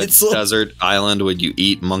a schnitzel? On a desert island, would you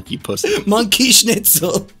eat monkey pussy? Monkey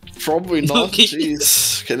schnitzel. Probably not.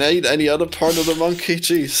 Jeez. Can I eat any other part of the monkey?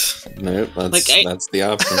 Jeez. No, that's the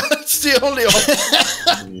option. That's the only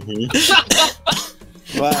option.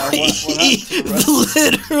 Wow. What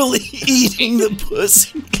literally eating the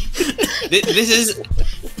pussy. This is.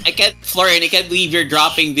 Florian, I can't believe you're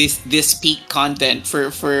dropping this peak content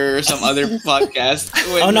for some other podcast.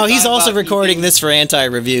 Oh no, he's also recording this for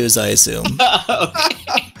anti-reviews, I assume.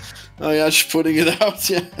 Okay. Oh yeah, she's putting it out,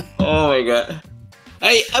 yeah. Oh my god.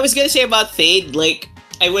 I was gonna say about Thade, like,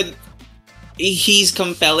 he's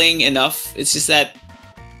compelling enough. It's just that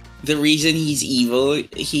the reason he's evil,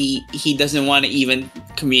 he doesn't want to even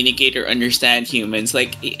communicate or understand humans.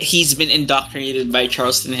 Like, he's been indoctrinated by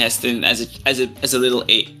Charleston Heston as a little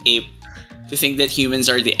ape to think that humans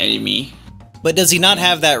are the enemy. But does he not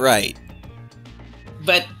have that right?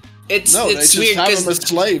 But it's they just weird have him as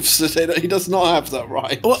slaves. He does not have that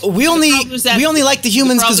right. Well, we only like the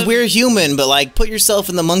humans because we're human. But like, put yourself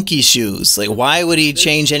in the monkey's shoes. Like, why would he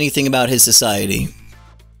change anything about his society?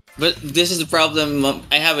 But this is the problem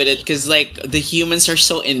I have with it, because like the humans are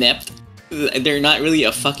so inept they're not really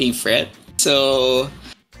a fucking threat. So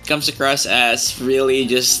it comes across as really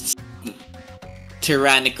just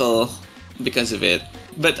tyrannical because of it.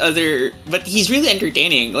 But he's really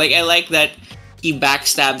entertaining. Like, I like that he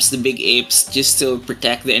backstabs the big apes just to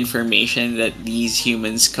protect the information that these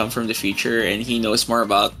humans come from the future, and he knows more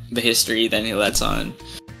about the history than he lets on.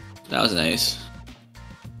 That was nice.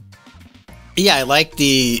 Yeah, I like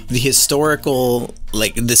the historical,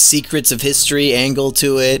 like the secrets of history angle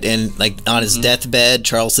to it, and like on his deathbed,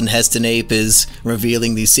 Charlton Heston Ape is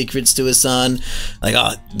revealing these secrets to his son. Like,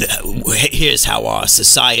 here's how our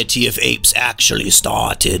society of apes actually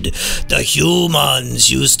started. The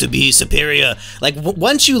humans used to be superior. Like,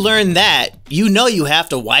 once you learn that, you know you have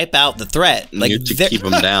to wipe out the threat. Like, you have to keep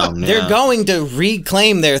them down. They're going to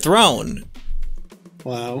reclaim their throne.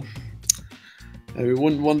 Wow. Yeah, we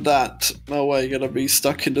wouldn't want that. No way, you're gonna be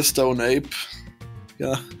stuck in the Stone Ape.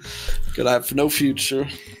 Yeah, gonna have no future.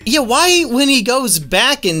 Yeah, why, when he goes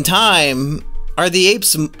back in time, are the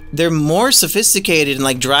apes, they're more sophisticated and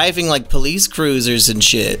like driving like police cruisers and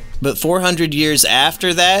shit, but 400 years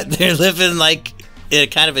after that, they're living like in a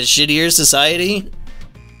kind of a shittier society?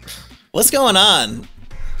 What's going on?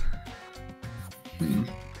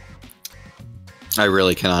 I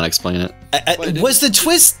really cannot explain it. Was the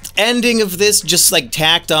twist ending of this just like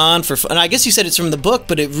tacked on for fun? And I guess you said it's from the book,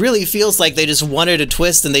 but it really feels like they just wanted a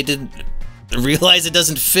twist and they didn't realize it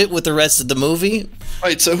doesn't fit with the rest of the movie.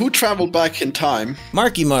 Right, so who traveled back in time?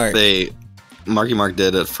 Marky Mark. Marky Mark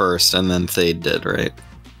did it first, and then Thade did, right?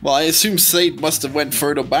 Well, I assume Thade must have went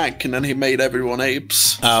further back, and then he made everyone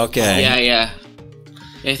apes. Oh, okay. Yeah.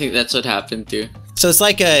 I think that's what happened too. So it's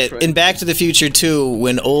like in Back to the Future 2,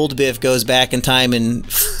 when old Biff goes back in time and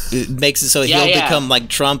makes it so he'll become like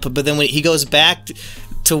Trump, but then when he goes back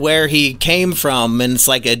to where he came from, and it's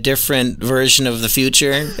like a different version of the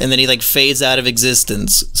future, and then he like fades out of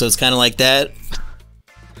existence. So it's kind of like that.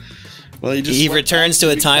 Well, he returns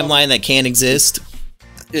to a timeline that can't exist.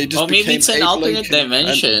 Yeah, maybe it's an alternate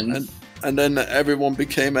dimension. And then everyone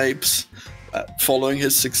became apes, following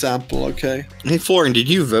his example, okay? Hey, Florian, did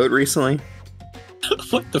you vote recently?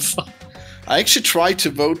 What the fuck? I actually tried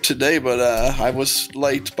to vote today, but I was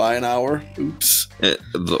late by an hour. Oops.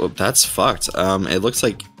 That's fucked. It looks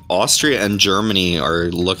like Austria and Germany are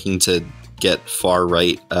looking to get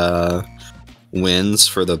far-right wins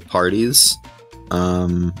for the parties,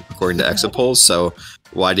 according to exit polls. So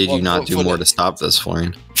why did you not do more to stop this,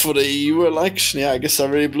 Florian? For the EU election, yeah, I guess I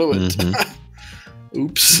really blew it. Mm-hmm.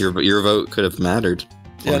 Oops. Your vote could have mattered.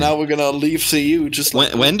 Yeah, now we're gonna leave the EU. Just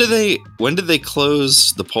like when did they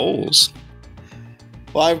close the polls?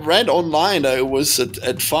 Well, I read online that it was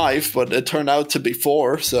at 5, but it turned out to be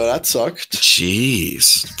 4, so that sucked.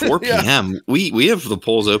 Jeez, 4 p.m. We have the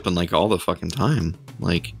polls open like all the fucking time.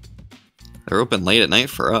 Like, they're open late at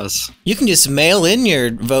night for us. You can just mail in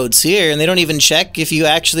your votes here, and they don't even check if you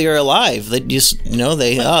actually are alive. They just,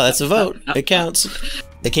 that's a vote. It counts.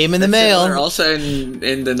 They came in the mail. They're also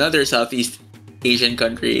in another Southeast Asian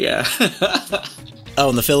country, yeah. Oh,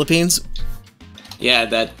 in the Philippines? Yeah,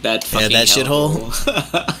 that fucking shithole.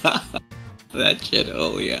 That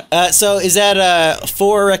shithole, yeah. So is that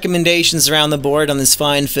 4 recommendations around the board on this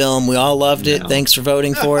fine film? We all loved it. Thanks for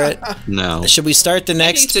voting for it. No. Should we start the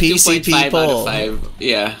next PCP poll? Out of 5.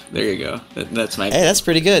 Yeah, there you go. That's my. Hey, that's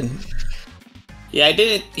pretty good. Yeah, I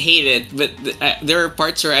didn't hate it, but there were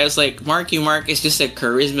parts where I was like, Marky Mark is just a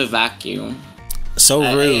charisma vacuum. So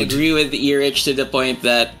rude. I agree with Erich to the point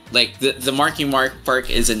that like the Marky Mark part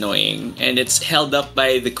is annoying, and it's held up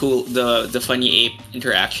by the funny ape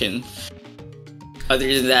interaction.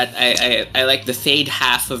 Other than that, I like the Thade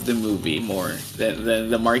half of the movie more than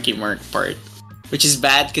the Marky Mark part, which is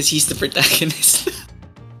bad because he's the protagonist.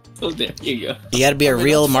 So there you go. You got to be a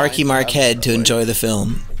real Marky Mark head to enjoy the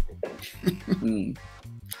film.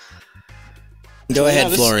 Go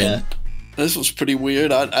ahead, Florian. This was pretty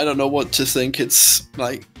weird. I don't know what to think. It's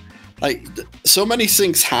like so many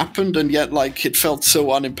things happened, and yet like it felt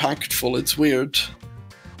so unimpactful. It's weird.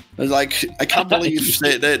 It's like I can't believe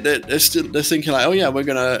they're thinking like, oh yeah, we're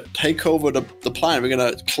gonna take over the planet. We're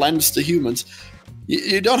gonna cleanse the humans.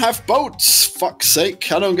 You don't have boats. Fuck's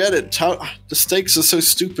sake! I don't get it. How the stakes are so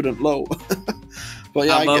stupid and low. But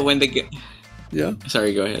yeah, yeah.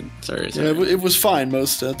 Sorry, go ahead. Sorry. Yeah, it was fine.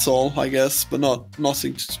 That's all, I guess, but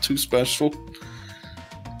nothing too special.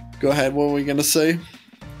 Go ahead. What were we gonna say?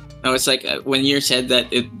 No, it's like when you said that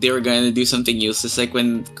they were going to do something useless. Like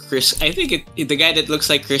when I think the guy that looks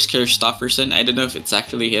like Chris Christopherson. I don't know if it's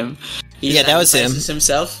actually him. Yeah, that was him.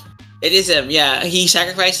 Himself. It is him, yeah. He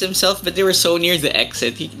sacrificed himself, but they were so near the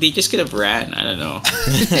exit. They just could have ran. I don't know.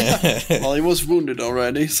 Well, he was wounded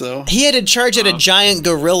already, so... He had to charge at a giant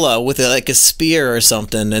gorilla with like a spear or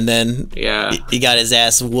something, and then he got his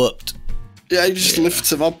ass whooped. Yeah, he just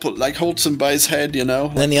lifts him up, like holds him by his head, you know.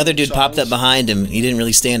 And then the other dude popped up behind him. He didn't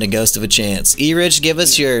really stand a ghost of a chance. E-Rich, give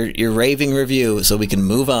us your raving review so we can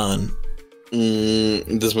move on.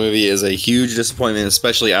 This movie is a huge disappointment,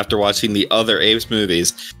 especially after watching the other Apes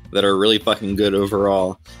movies that are really fucking good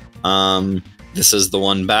overall. This is the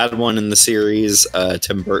one bad one in the series.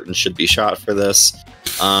 Tim Burton should be shot for this.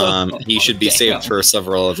 He should be saved for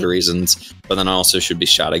several other reasons, but then also should be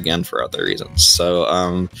shot again for other reasons.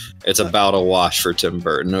 So it's about a wash for Tim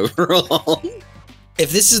Burton overall.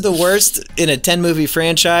 If this is the worst in a 10-movie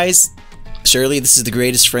franchise, surely this is the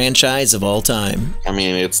greatest franchise of all time. I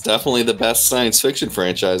mean, it's definitely the best science fiction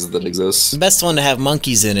franchise that exists. The best one to have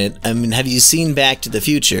monkeys in it. I mean, have you seen Back to the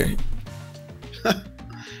Future?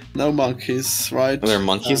 No monkeys, right? Are there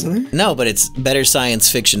monkeys in there? No, but it's better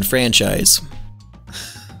science fiction franchise.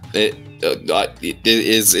 Is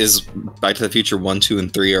Back to the Future 1, 2,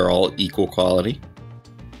 and 3 are all equal quality?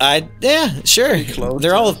 Yeah, sure.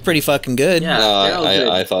 They're all pretty fucking good. Yeah,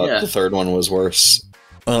 I thought the third one was worse.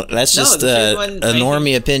 Well, that's just a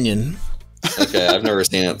normie opinion. Okay, I've never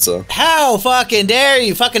seen it, so... How fucking dare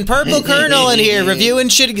you? Fucking Purple Colonel in here reviewing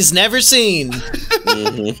shit he's never seen.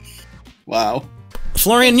 Wow.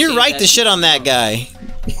 Florian, you're right to shit on that guy.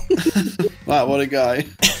 Wow, what a guy.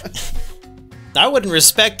 I wouldn't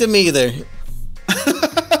respect him either.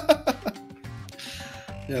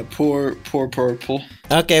 Yeah, poor Purple.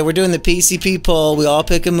 Okay, we're doing the PCP poll. We all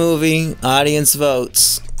pick a movie. Audience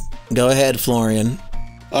votes. Go ahead, Florian.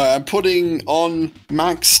 I'm putting on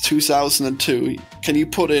Max 2002. Can you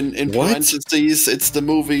put in parentheses? It's the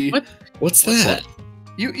movie. What's that?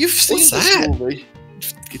 You've seen this movie.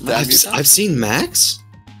 I've seen Max?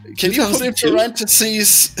 Can you put in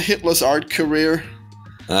parentheses Hitler's art career?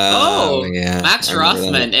 Yeah. Max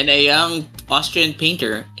Rothman and a young Austrian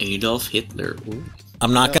painter, Adolf Hitler. Ooh.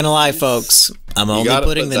 I'm not gonna lie, folks. I'm only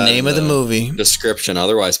putting the name of the movie. Description,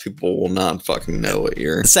 otherwise people will not fucking know what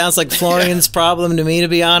you're... It sounds like Florian's problem to me, to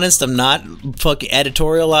be honest. I'm not fucking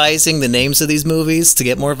editorializing the names of these movies to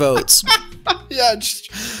get more votes. Yeah,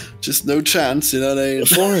 just no chance, you know what I mean?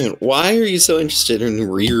 Florian, why are you so interested in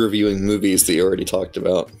re-reviewing movies that you already talked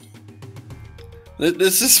about?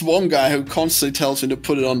 There's this one guy who constantly tells me to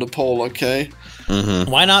put it on the poll, okay?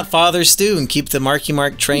 Why not Father Stu and keep the Marky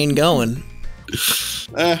Mark train going?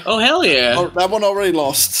 Oh, hell yeah. That one already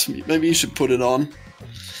lost. Maybe you should put it on.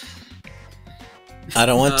 I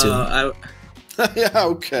don't want to. Yeah,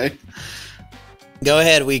 okay. Go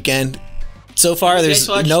ahead, Weekend. So far, there's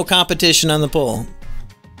no competition on the poll.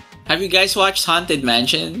 Have you guys watched Haunted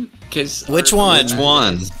Mansion? Which one? Which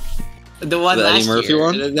one? The one the last Eddie Murphy year.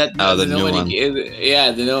 one? The new one.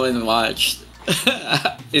 Yeah, the no one watched.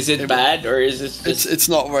 Is it bad or is it? It's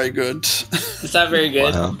not very good. It's not very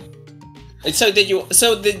good. Wow. So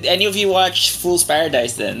did any of you watch Fool's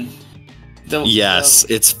Paradise then? Yes,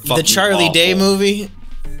 it's fucking the Charlie awful. Day movie.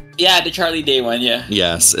 Yeah, the Charlie Day one. Yeah.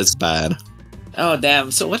 Yes, it's bad. Oh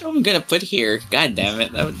damn! So what am I gonna put here? God damn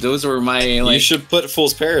it! Those were my You should put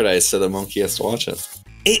Fool's Paradise so the monkey has to watch it.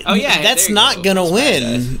 That's not gonna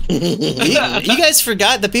win. You guys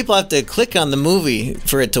forgot that people have to click on the movie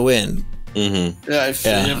for it to win. Yeah, if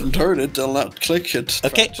you haven't heard it, they'll not click it.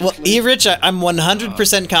 Okay, well, E-Rich, I'm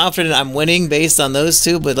 100% confident I'm winning based on those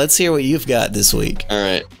two, but let's hear what you've got this week. All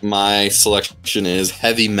right, my selection is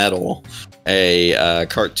Heavy Metal, a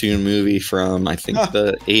cartoon movie from, I think,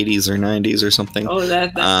 the 80s or 90s or something. Oh,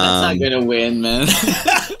 that's not gonna win, man.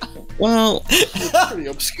 Well, it's pretty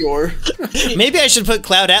obscure. Maybe I should put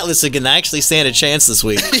Cloud Atlas again. I actually stand a chance this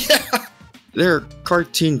week. Yeah. They're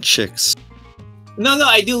cartoon chicks. No,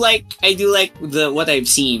 I do like what I've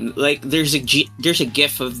seen. Like there's a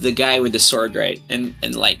gif of the guy with the sword, right,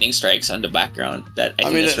 and lightning strikes on the background. That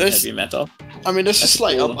I think that's from Heavy Metal. I mean, it's just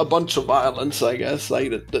like cool. a bunch of violence, I guess. Like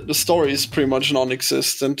the story is pretty much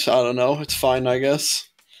non-existent. I don't know. It's fine, I guess.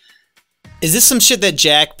 Is this some shit that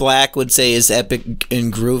Jack Black would say is epic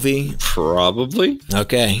and groovy? Probably.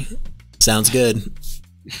 Okay, sounds good.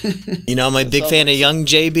 You know, I'm a big fan of Young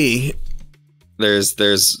JB.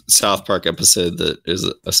 There's South Park episode that is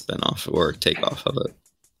a spinoff or a takeoff of it.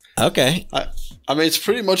 Okay. I mean, it's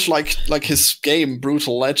pretty much like his game,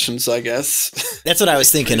 Brutal Legends, I guess. That's what I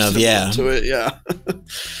was thinking of, yeah. To it, yeah.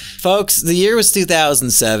 Folks, the year was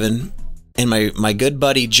 2007, and my good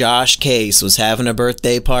buddy Josh Case was having a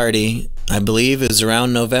birthday party. I believe it was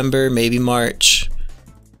around November, maybe March.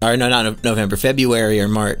 Or no, not November, February or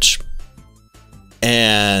March.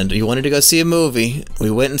 and he wanted to go see a movie.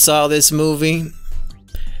 We went and saw this movie,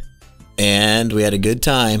 and we had a good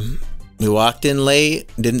time. We walked in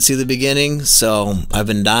late, didn't see the beginning, so I've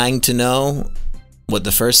been dying to know what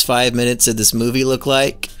the first 5 minutes of this movie look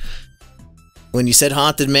like. When you said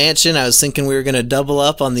Haunted Mansion, I was thinking we were going to double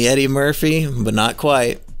up on the Eddie Murphy, but not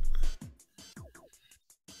quite.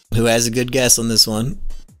 Who has a good guess on this one?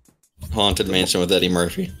 Haunted Mansion with Eddie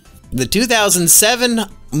Murphy. The 2007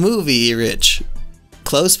 movie, Rich.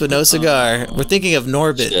 Close but no cigar. We're thinking of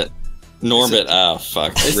Norbit. Shit. Norbit, oh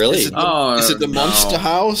fuck. Really? Is it the Monster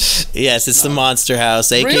House? Yes, it's the Monster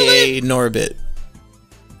House, aka Norbit.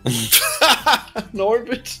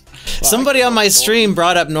 Norbit? Somebody on my stream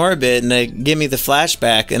brought up Norbit and they gave me the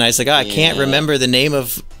flashback, and I was like, oh, I can't remember the name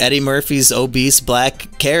of Eddie Murphy's obese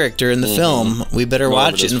black character in the film. We better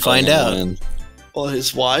watch it and find out. Well,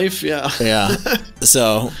 his wife, yeah. Yeah.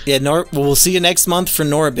 So, yeah, we'll see you next month for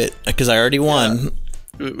Norbit, because I already won.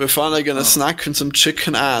 We're finally going to snack on some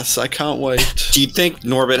chicken ass. I can't wait. Do you think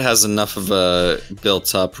Norbit has enough of a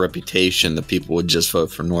built-up reputation that people would just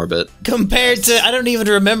vote for Norbit? Compared to, I don't even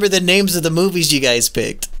remember the names of the movies you guys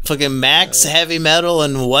picked. Fucking Max, Heavy Metal,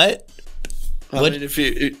 and what? I mean, if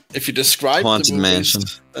you describe Haunted the movies,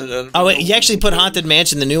 Mansion. Oh, wait, you actually put Haunted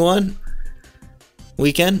Mansion, the new one?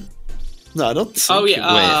 Weekend? No, I don't think. Oh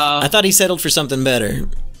yeah. I thought he settled for something better.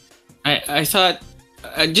 I thought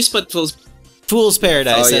I just put Fool's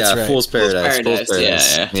Paradise. Oh, that's right. Fool's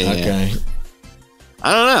Paradise. Yeah. Okay.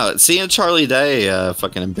 I don't know. Seeing Charlie Day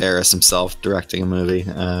fucking embarrass himself directing a movie.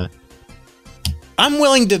 I'm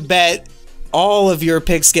willing to bet all of your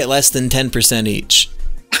picks get less than 10% each.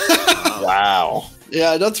 Wow.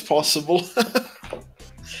 Yeah, that's possible.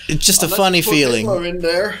 It's just a funny feeling. Hitler in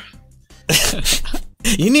there.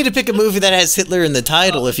 You need to pick a movie that has Hitler in the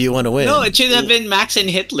title if you want to win. No, it should have been Max and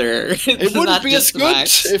Hitler. It wouldn't be as good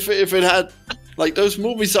if it had, like, those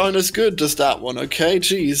movies aren't as good as that one. Okay,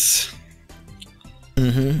 jeez.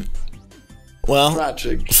 Well,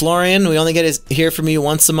 Tragic. Florian, we only get to hear from you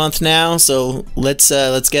once a month now, so let's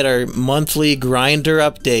get our monthly grinder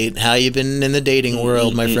update. How you been in the dating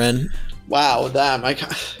world, my friend? Wow, damn! I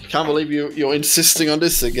can't believe you're insisting on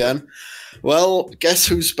this again. Well, guess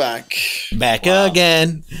who's back? Back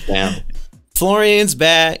again. Damn. Florian's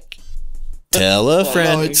back. Tell a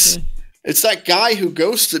friend. No, it's that guy who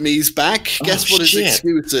ghosted me. He's back. Guess what his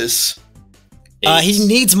excuse is? He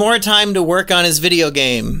needs more time to work on his video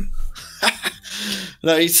game.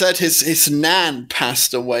 No, he said his nan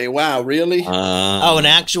passed away. Wow, really? An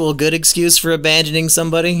actual good excuse for abandoning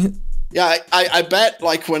somebody? Yeah, I bet,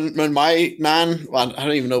 like, when my nan, well, I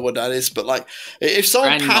don't even know what that is, but, like, if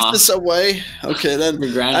someone passes away, okay, then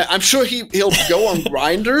I'm sure he'll go on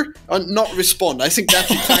Grindr and not respond. I think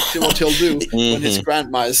that's exactly what he'll do when his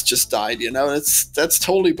grandma has just died, you know? That's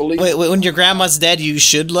totally believable. Wait, when your grandma's dead, you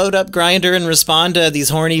should load up Grindr and respond to these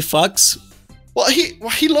horny fucks? Well,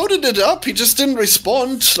 he loaded it up. He just didn't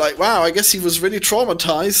respond. Like, wow, I guess he was really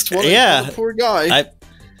traumatized. What a poor guy.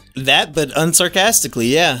 That, but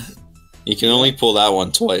unsarcastically, yeah. You can only pull that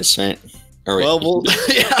one twice, right? Well,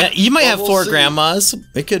 yeah. You might have four grandmas.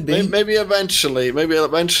 It could be. Maybe eventually. Maybe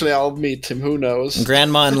eventually I'll meet him. Who knows?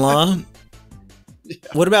 Grandma-in-law? Yeah.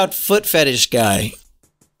 What about foot fetish guy?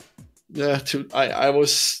 Yeah, I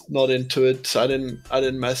was not into it. I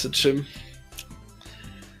didn't message him.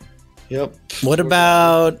 Yep. What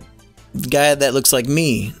about the guy that looks like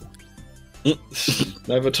me?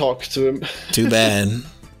 Never talked to him. Too bad.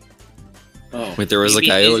 Oh, wait, there was a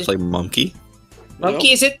guy who looked like Monkey?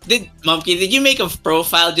 Monkey, did you make a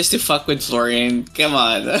profile just to fuck with Florian? Come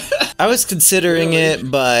on. I was considering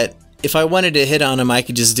it, but if I wanted to hit on him, I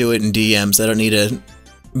could just do it in DMs. I don't need to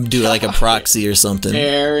do like a proxy or something.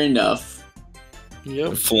 Fair enough.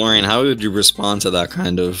 Yep. Florian, how would you respond to that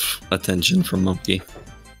kind of attention from Monkey?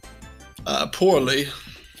 Poorly.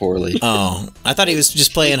 Oh, I thought he was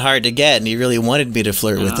just playing hard to get, and he really wanted me to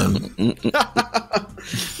flirt with him.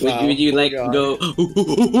 Would you like go?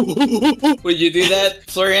 Would you do that,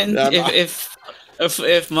 Florian?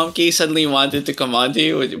 If Monkey suddenly wanted to come on to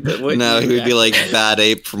you, would no, he would be like Bad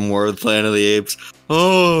Ape from War of the Planet of the Apes.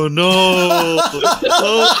 Oh no!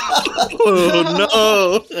 Oh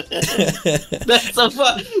no! That's so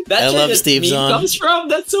fun. That's I love where Steve meme Zahn. comes from.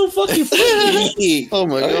 That's so fucking funny. Oh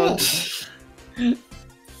my god.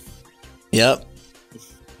 Yep.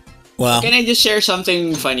 Well, can I just share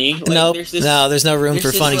something funny? Like, nope. There's no room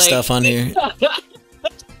for funny stuff on here.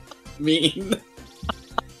 Mean.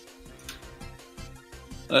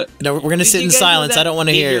 No, we're gonna sit in silence. I don't want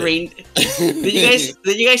to hear it.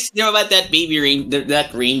 Did you guys know about that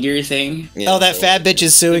that reindeer thing? Yeah, that fat bitch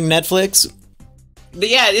is suing Netflix?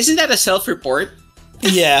 Yeah, isn't that a self-report?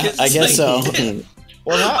 Yeah, I guess so.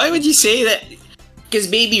 Why would you say that? Because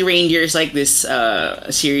Baby Reindeer is like this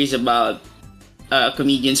series about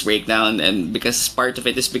comedian's breakdown, and because part of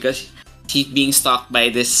it is because he's being stalked by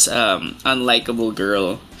this unlikable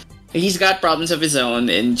girl. He's got problems of his own,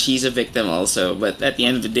 and she's a victim also. But at the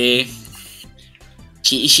end of the day,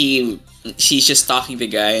 she's just stalking the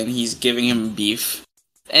guy, and he's giving him beef.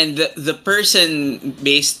 And the person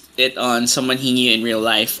based it on someone he knew in real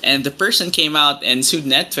life, and the person came out and sued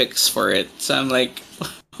Netflix for it. So I'm like,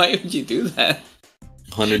 why would you do that?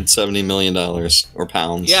 $170 million or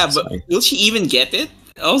pounds. Yeah, but will she even get it?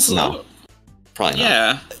 Also, no, probably not.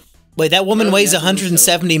 Yeah. Wait, that woman weighs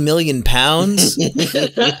 170 million pounds?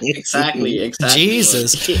 Exactly.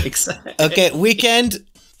 Jesus. Exactly. Okay, Weekend.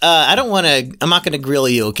 I'm not going to grill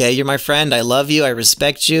you, okay? You're my friend. I love you. I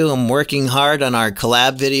respect you. I'm working hard on our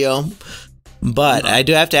collab video. But I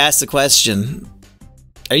do have to ask the question.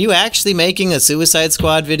 Are you actually making a Suicide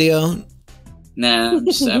Squad video? Nah,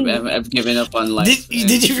 I've given up on life.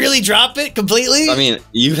 Did you really drop it completely? I mean,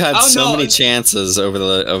 you've had many chances over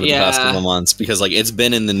the past couple of months because like it's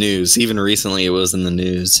been in the news. Even recently, it was in the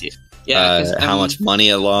news. Yeah, how much money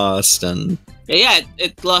it lost and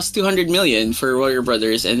it lost 200 million for Warner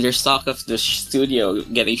Brothers and their stock of the studio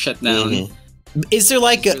getting shut down. Mm-hmm. Is there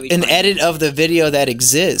like an edit of the video that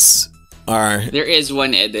exists? Or there is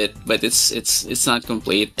one edit, but it's not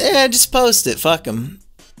complete. Yeah, just post it. Fuck them.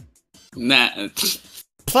 Nah.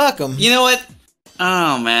 Fuck them. You know what?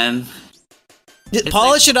 Oh, man.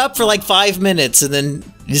 Polish it up for like 5 minutes and then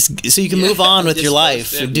just so you can move on with your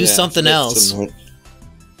life or do something else.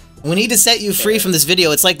 We need to set you free from this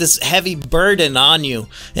video. It's like this heavy burden on you,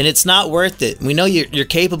 and it's not worth it. We know you're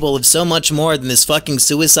capable of so much more than this fucking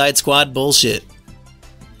Suicide Squad bullshit.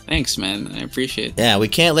 Thanks, man. I appreciate it. Yeah, we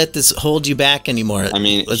can't let this hold you back anymore. I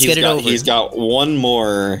mean, let's get it over. He's got one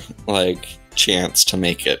more, like, chance to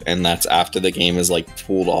make it, and that's after the game is like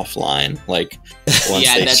pulled offline, like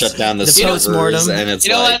once they shut down the servers, and it's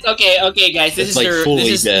what? Okay, guys, this is like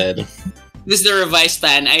fully dead. This is the revised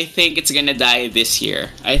plan. I think it's gonna die this year.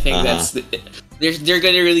 I think they're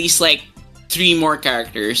gonna release like 3 more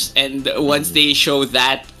characters, and once they show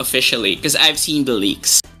that officially, because I've seen the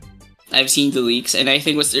leaks, and I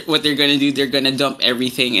think what they're gonna do, they're gonna dump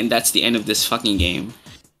everything, and that's the end of this fucking game.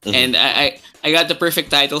 And I got the perfect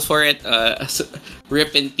title for it.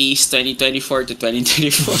 Rip in Peace 2024 to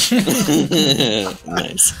 2024.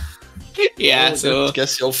 Nice. Yeah, well, so I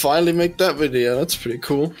guess you'll finally make that video. That's pretty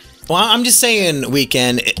cool. Well, I'm just saying,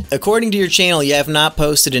 Weekend, according to your channel, you have not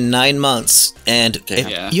posted in 9 months. And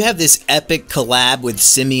you have this epic collab with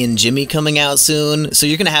Simian Jimmy coming out soon. So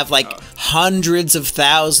you're going to have like hundreds of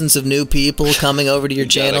thousands of new people coming over to your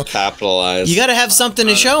channel. Capitalize. You got to have something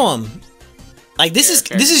to show them. Like this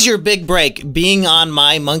is your big break, being on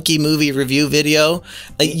my monkey movie review video.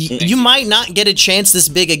 Like you might not get a chance this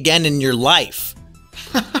big again in your life.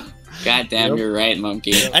 God damn, you're right,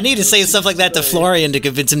 monkey. I need to say stuff like that to Florian to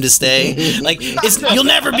convince him to stay. Like, you'll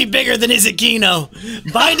never be bigger than Is It Kino.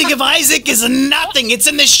 Binding of Isaac is nothing. It's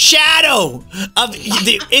in the shadow of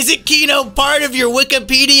the Is It Kino part of your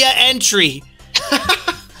Wikipedia entry.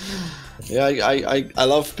 Yeah, I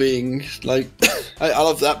love being like I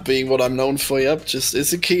love that being what I'm known for. Yep, just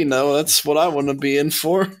Is It Kino. That's what I want to be in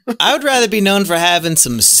for. I would rather be known for having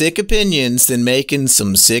some sick opinions than making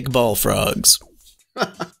some sick ball frogs.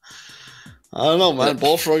 I don't know, man.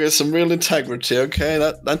 Ballfrog has some real integrity. Okay,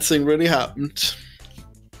 that thing really happened.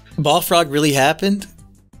 Ballfrog really happened?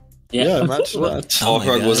 Yeah, imagine that.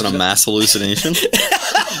 Ballfrog wasn't a mass hallucination.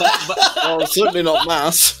 Well, certainly not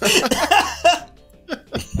mass.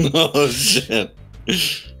 Oh shit!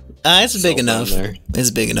 It's big enough.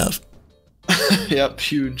 It's big enough. Yep,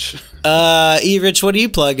 huge. E-Rich, what are you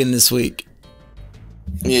plugging this week?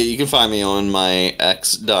 Yeah, you can find me on my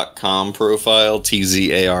x.com profile,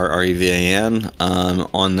 TZARREVAN.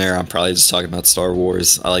 On there, I'm probably just talking about Star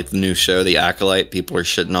Wars. I like the new show, The Acolyte. People are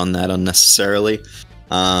shitting on that unnecessarily.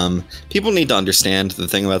 People need to understand the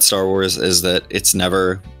thing about Star Wars is that it's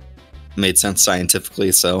never made sense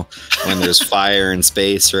scientifically. So when there's fire in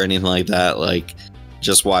space or anything like that, like,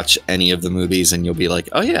 just watch any of the movies and you'll be like,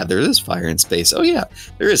 oh yeah, there is fire in space. Oh yeah,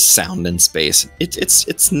 there is sound in space.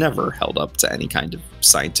 It's never held up to any kind of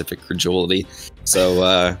scientific credulity.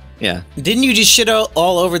 So yeah. Didn't you just shit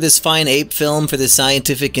all over this fine ape film for the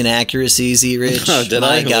scientific inaccuracies, E-Rich? Oh, did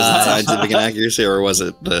I? Was it scientific inaccuracy or was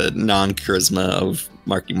it the non-charisma of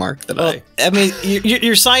Marky Mark that I mean,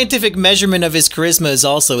 your scientific measurement of his charisma is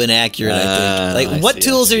also inaccurate, I think. Like, what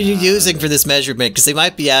tools are you using for this measurement? Because they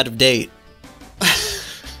might be out of date.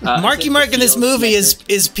 Marky Mark in this movie is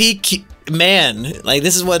peak man. Like,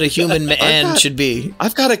 this is what a human man should be.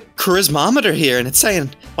 I've got a charismometer here, and it's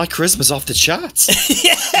saying my charisma's off the charts.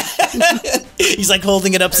 He's like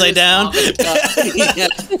holding it upside down.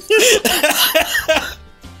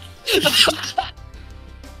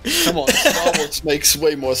 Come on, Star Wars makes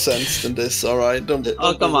way more sense than this. All right, don't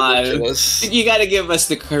come on! You gotta give us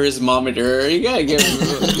the charismometer. You gotta give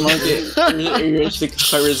Rich the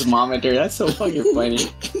charismometer. That's so fucking funny.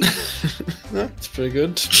 That's pretty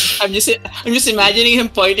good. I'm just imagining him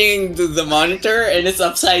pointing to the monitor and it's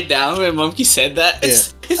upside down. When Monkey said that,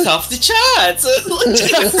 it's off the charts.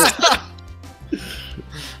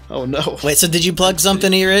 Oh no! Wait, so did you plug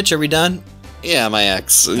something here, Rich? Are we done? Yeah, my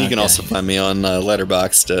ex. You can also find me on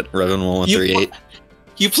Letterboxd at Revan1138.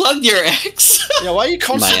 You plugged your ex? Yeah, why are you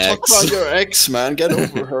constantly talking about your ex, man? Get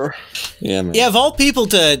over her. Yeah, man. Yeah, of all people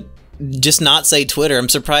to just not say Twitter, I'm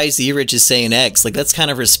surprised E-Rich is saying X. Like, that's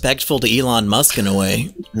kind of respectful to Elon Musk in a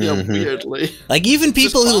way. Yeah, weirdly. Like, even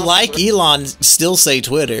people who like Elon still say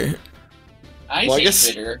Twitter. I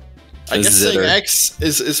say Twitter. I guess saying X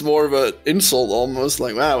is more of an insult almost.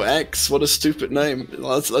 Like, wow, X, what a stupid name.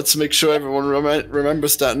 Let's make sure everyone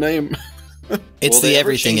remembers that name. It's the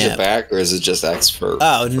everything app. It back, or is it just X for?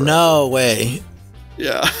 Oh, no way.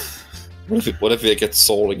 Yeah. What if it gets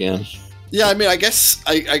sold again? Yeah, I mean, I guess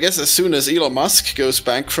as soon as Elon Musk goes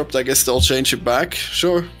bankrupt, I guess they'll change it back.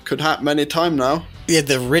 Sure, could happen any time now. Yeah,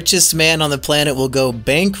 the richest man on the planet will go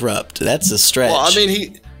bankrupt. That's a stretch.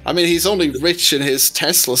 Well, I mean, he's only rich in his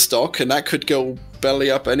Tesla stock, and that could go belly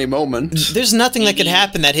up any moment. There's nothing that could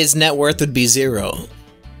happen that his net worth would be zero.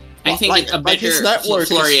 I think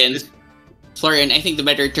Florian, I think the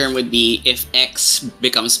better term would be if X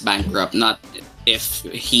becomes bankrupt, not if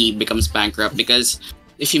he becomes bankrupt. Because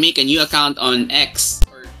if you make a new account on X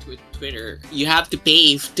or Twitter, you have to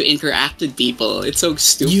pay to interact with people. It's so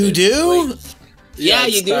stupid. You do? Like, yeah,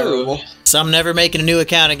 you do. Terrible. So I'm never making a new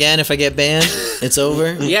account again if I get banned? It's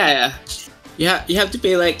over? Yeah. You have to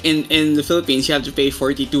pay, like, in the Philippines, you have to pay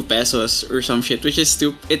 42 pesos or some shit, which is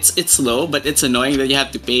stupid. It's low, but it's annoying that you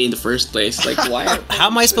have to pay in the first place. Like, why? How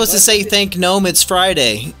am I supposed to say thank Gnome it's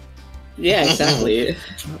Friday? Yeah, exactly.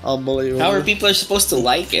 Unbelievable. How are people supposed to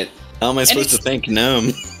like it? How am I supposed to thank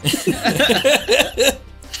Gnome?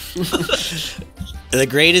 The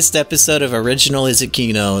greatest episode of Original Is It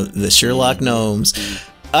Kino, the Sherlock Gnomes.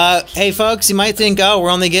 Hey folks, you might think, oh, we're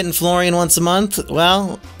only getting Florian once a month.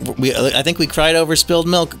 Well, I think we cried over spilled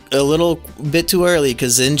milk a little bit too early,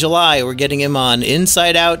 because in July we're getting him on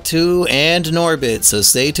Inside Out 2 and Norbit, so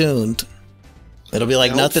stay tuned. It'll be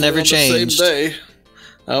like nothing ever changed. Same day.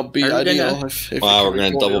 That'll be ideal. Wow, we're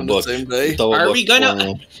gonna double book.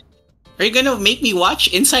 Are you gonna make me watch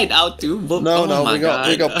Inside Out 2? No, we got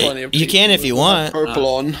plenty of. You can if you want. Purple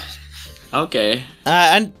on. Okay.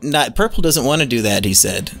 Purple doesn't want to do that. He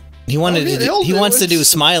said he wanted. He wants to do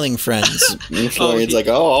Smiling Friends. Florian's like,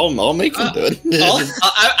 I'll make him do it.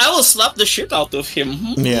 I will slap the shit out of him.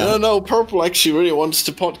 Yeah. No. Purple actually really wants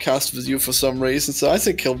to podcast with you for some reason, so I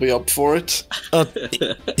think he'll be up for it.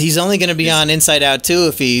 He's only going to be on Inside Out 2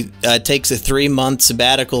 if he takes a 3-month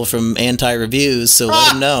sabbatical from anti-reviews. So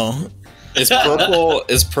let him know. Is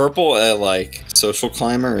Purple a like social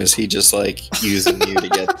climber? Or is he just like using you to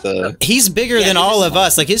get the? He's bigger than all of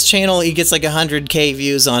us. Like his channel, he gets like 100K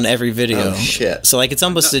views on every video. Oh shit! So like it's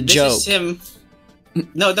almost a joke. This is him.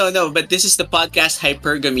 No. But this is the podcast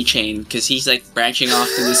hypergamy chain because he's like branching off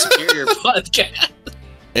to the superior podcast.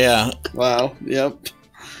 Yeah. Wow. Yep.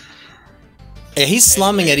 Yeah, he's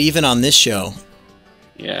slumming it even on this show.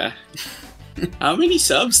 Yeah. How many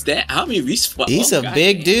subs? How many views? He's a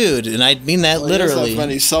big dude, and I mean that literally. He doesn't have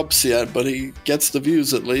many subs yet, but he gets the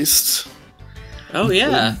views at least. Oh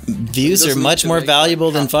yeah. Views are much more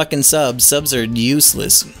valuable than fucking subs. Subs are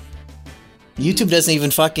useless. YouTube doesn't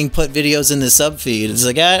even fucking put videos in the sub feed. It's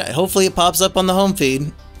like, hopefully it pops up on the home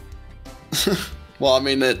feed. Well, I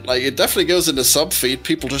mean, it definitely goes in the sub feed.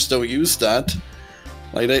 People just don't use that.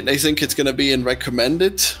 Like they think it's gonna be in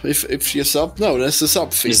recommended if you sub. No, there's a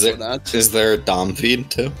sub feed for that. Is there a Dom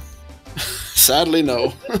feed too? Sadly, no.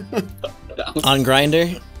 On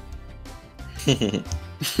Grindr?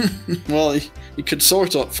 Well, you could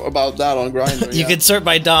sort about that on Grindr. You could sort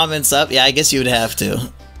by Dom and sub. Yeah, I guess you would have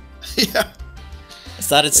to. Yeah.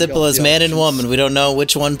 It's not as simple as man and woman. We don't know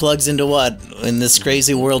which one plugs into what in this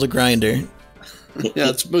crazy world of Grindr. Yeah,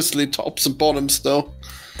 it's mostly tops and bottoms though.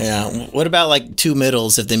 Yeah. What about like two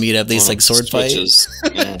middles if they meet up? They just like sword fight.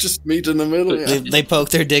 Yeah. Just meet in the middle. Yeah. They poke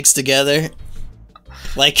their dicks together,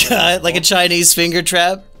 like a Chinese finger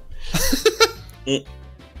trap.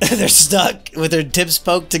 They're stuck with their tips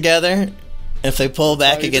poked together. If they pull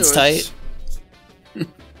back, it gets tight.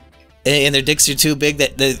 and their dicks are too big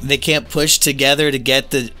that they can't push together to get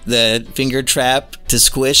the finger trap to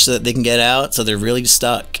squish so that they can get out, so they're really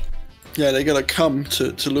stuck. Yeah, they gotta come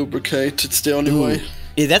to lubricate. It's the only way.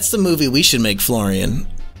 Yeah, that's the movie we should make, Florian.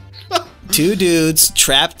 Two dudes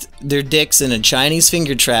trapped their dicks in a Chinese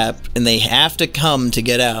finger trap, and they have to come to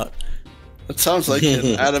get out. That sounds like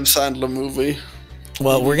an Adam Sandler movie.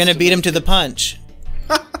 Well, we're gonna beat him to the punch.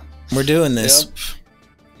 We're doing this. Yep.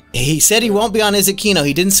 He said he won't be on his kino.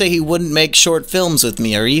 He didn't say he wouldn't make short films with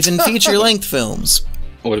me or even feature-length films.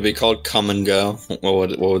 Would it be called Come and Go?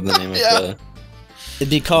 What would the name of the... It'd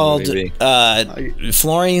be called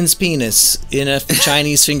Florian's Penis in a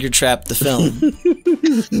Chinese Finger Trap, the film.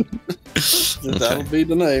 That'll be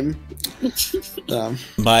the name.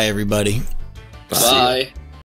 Bye, everybody. Bye.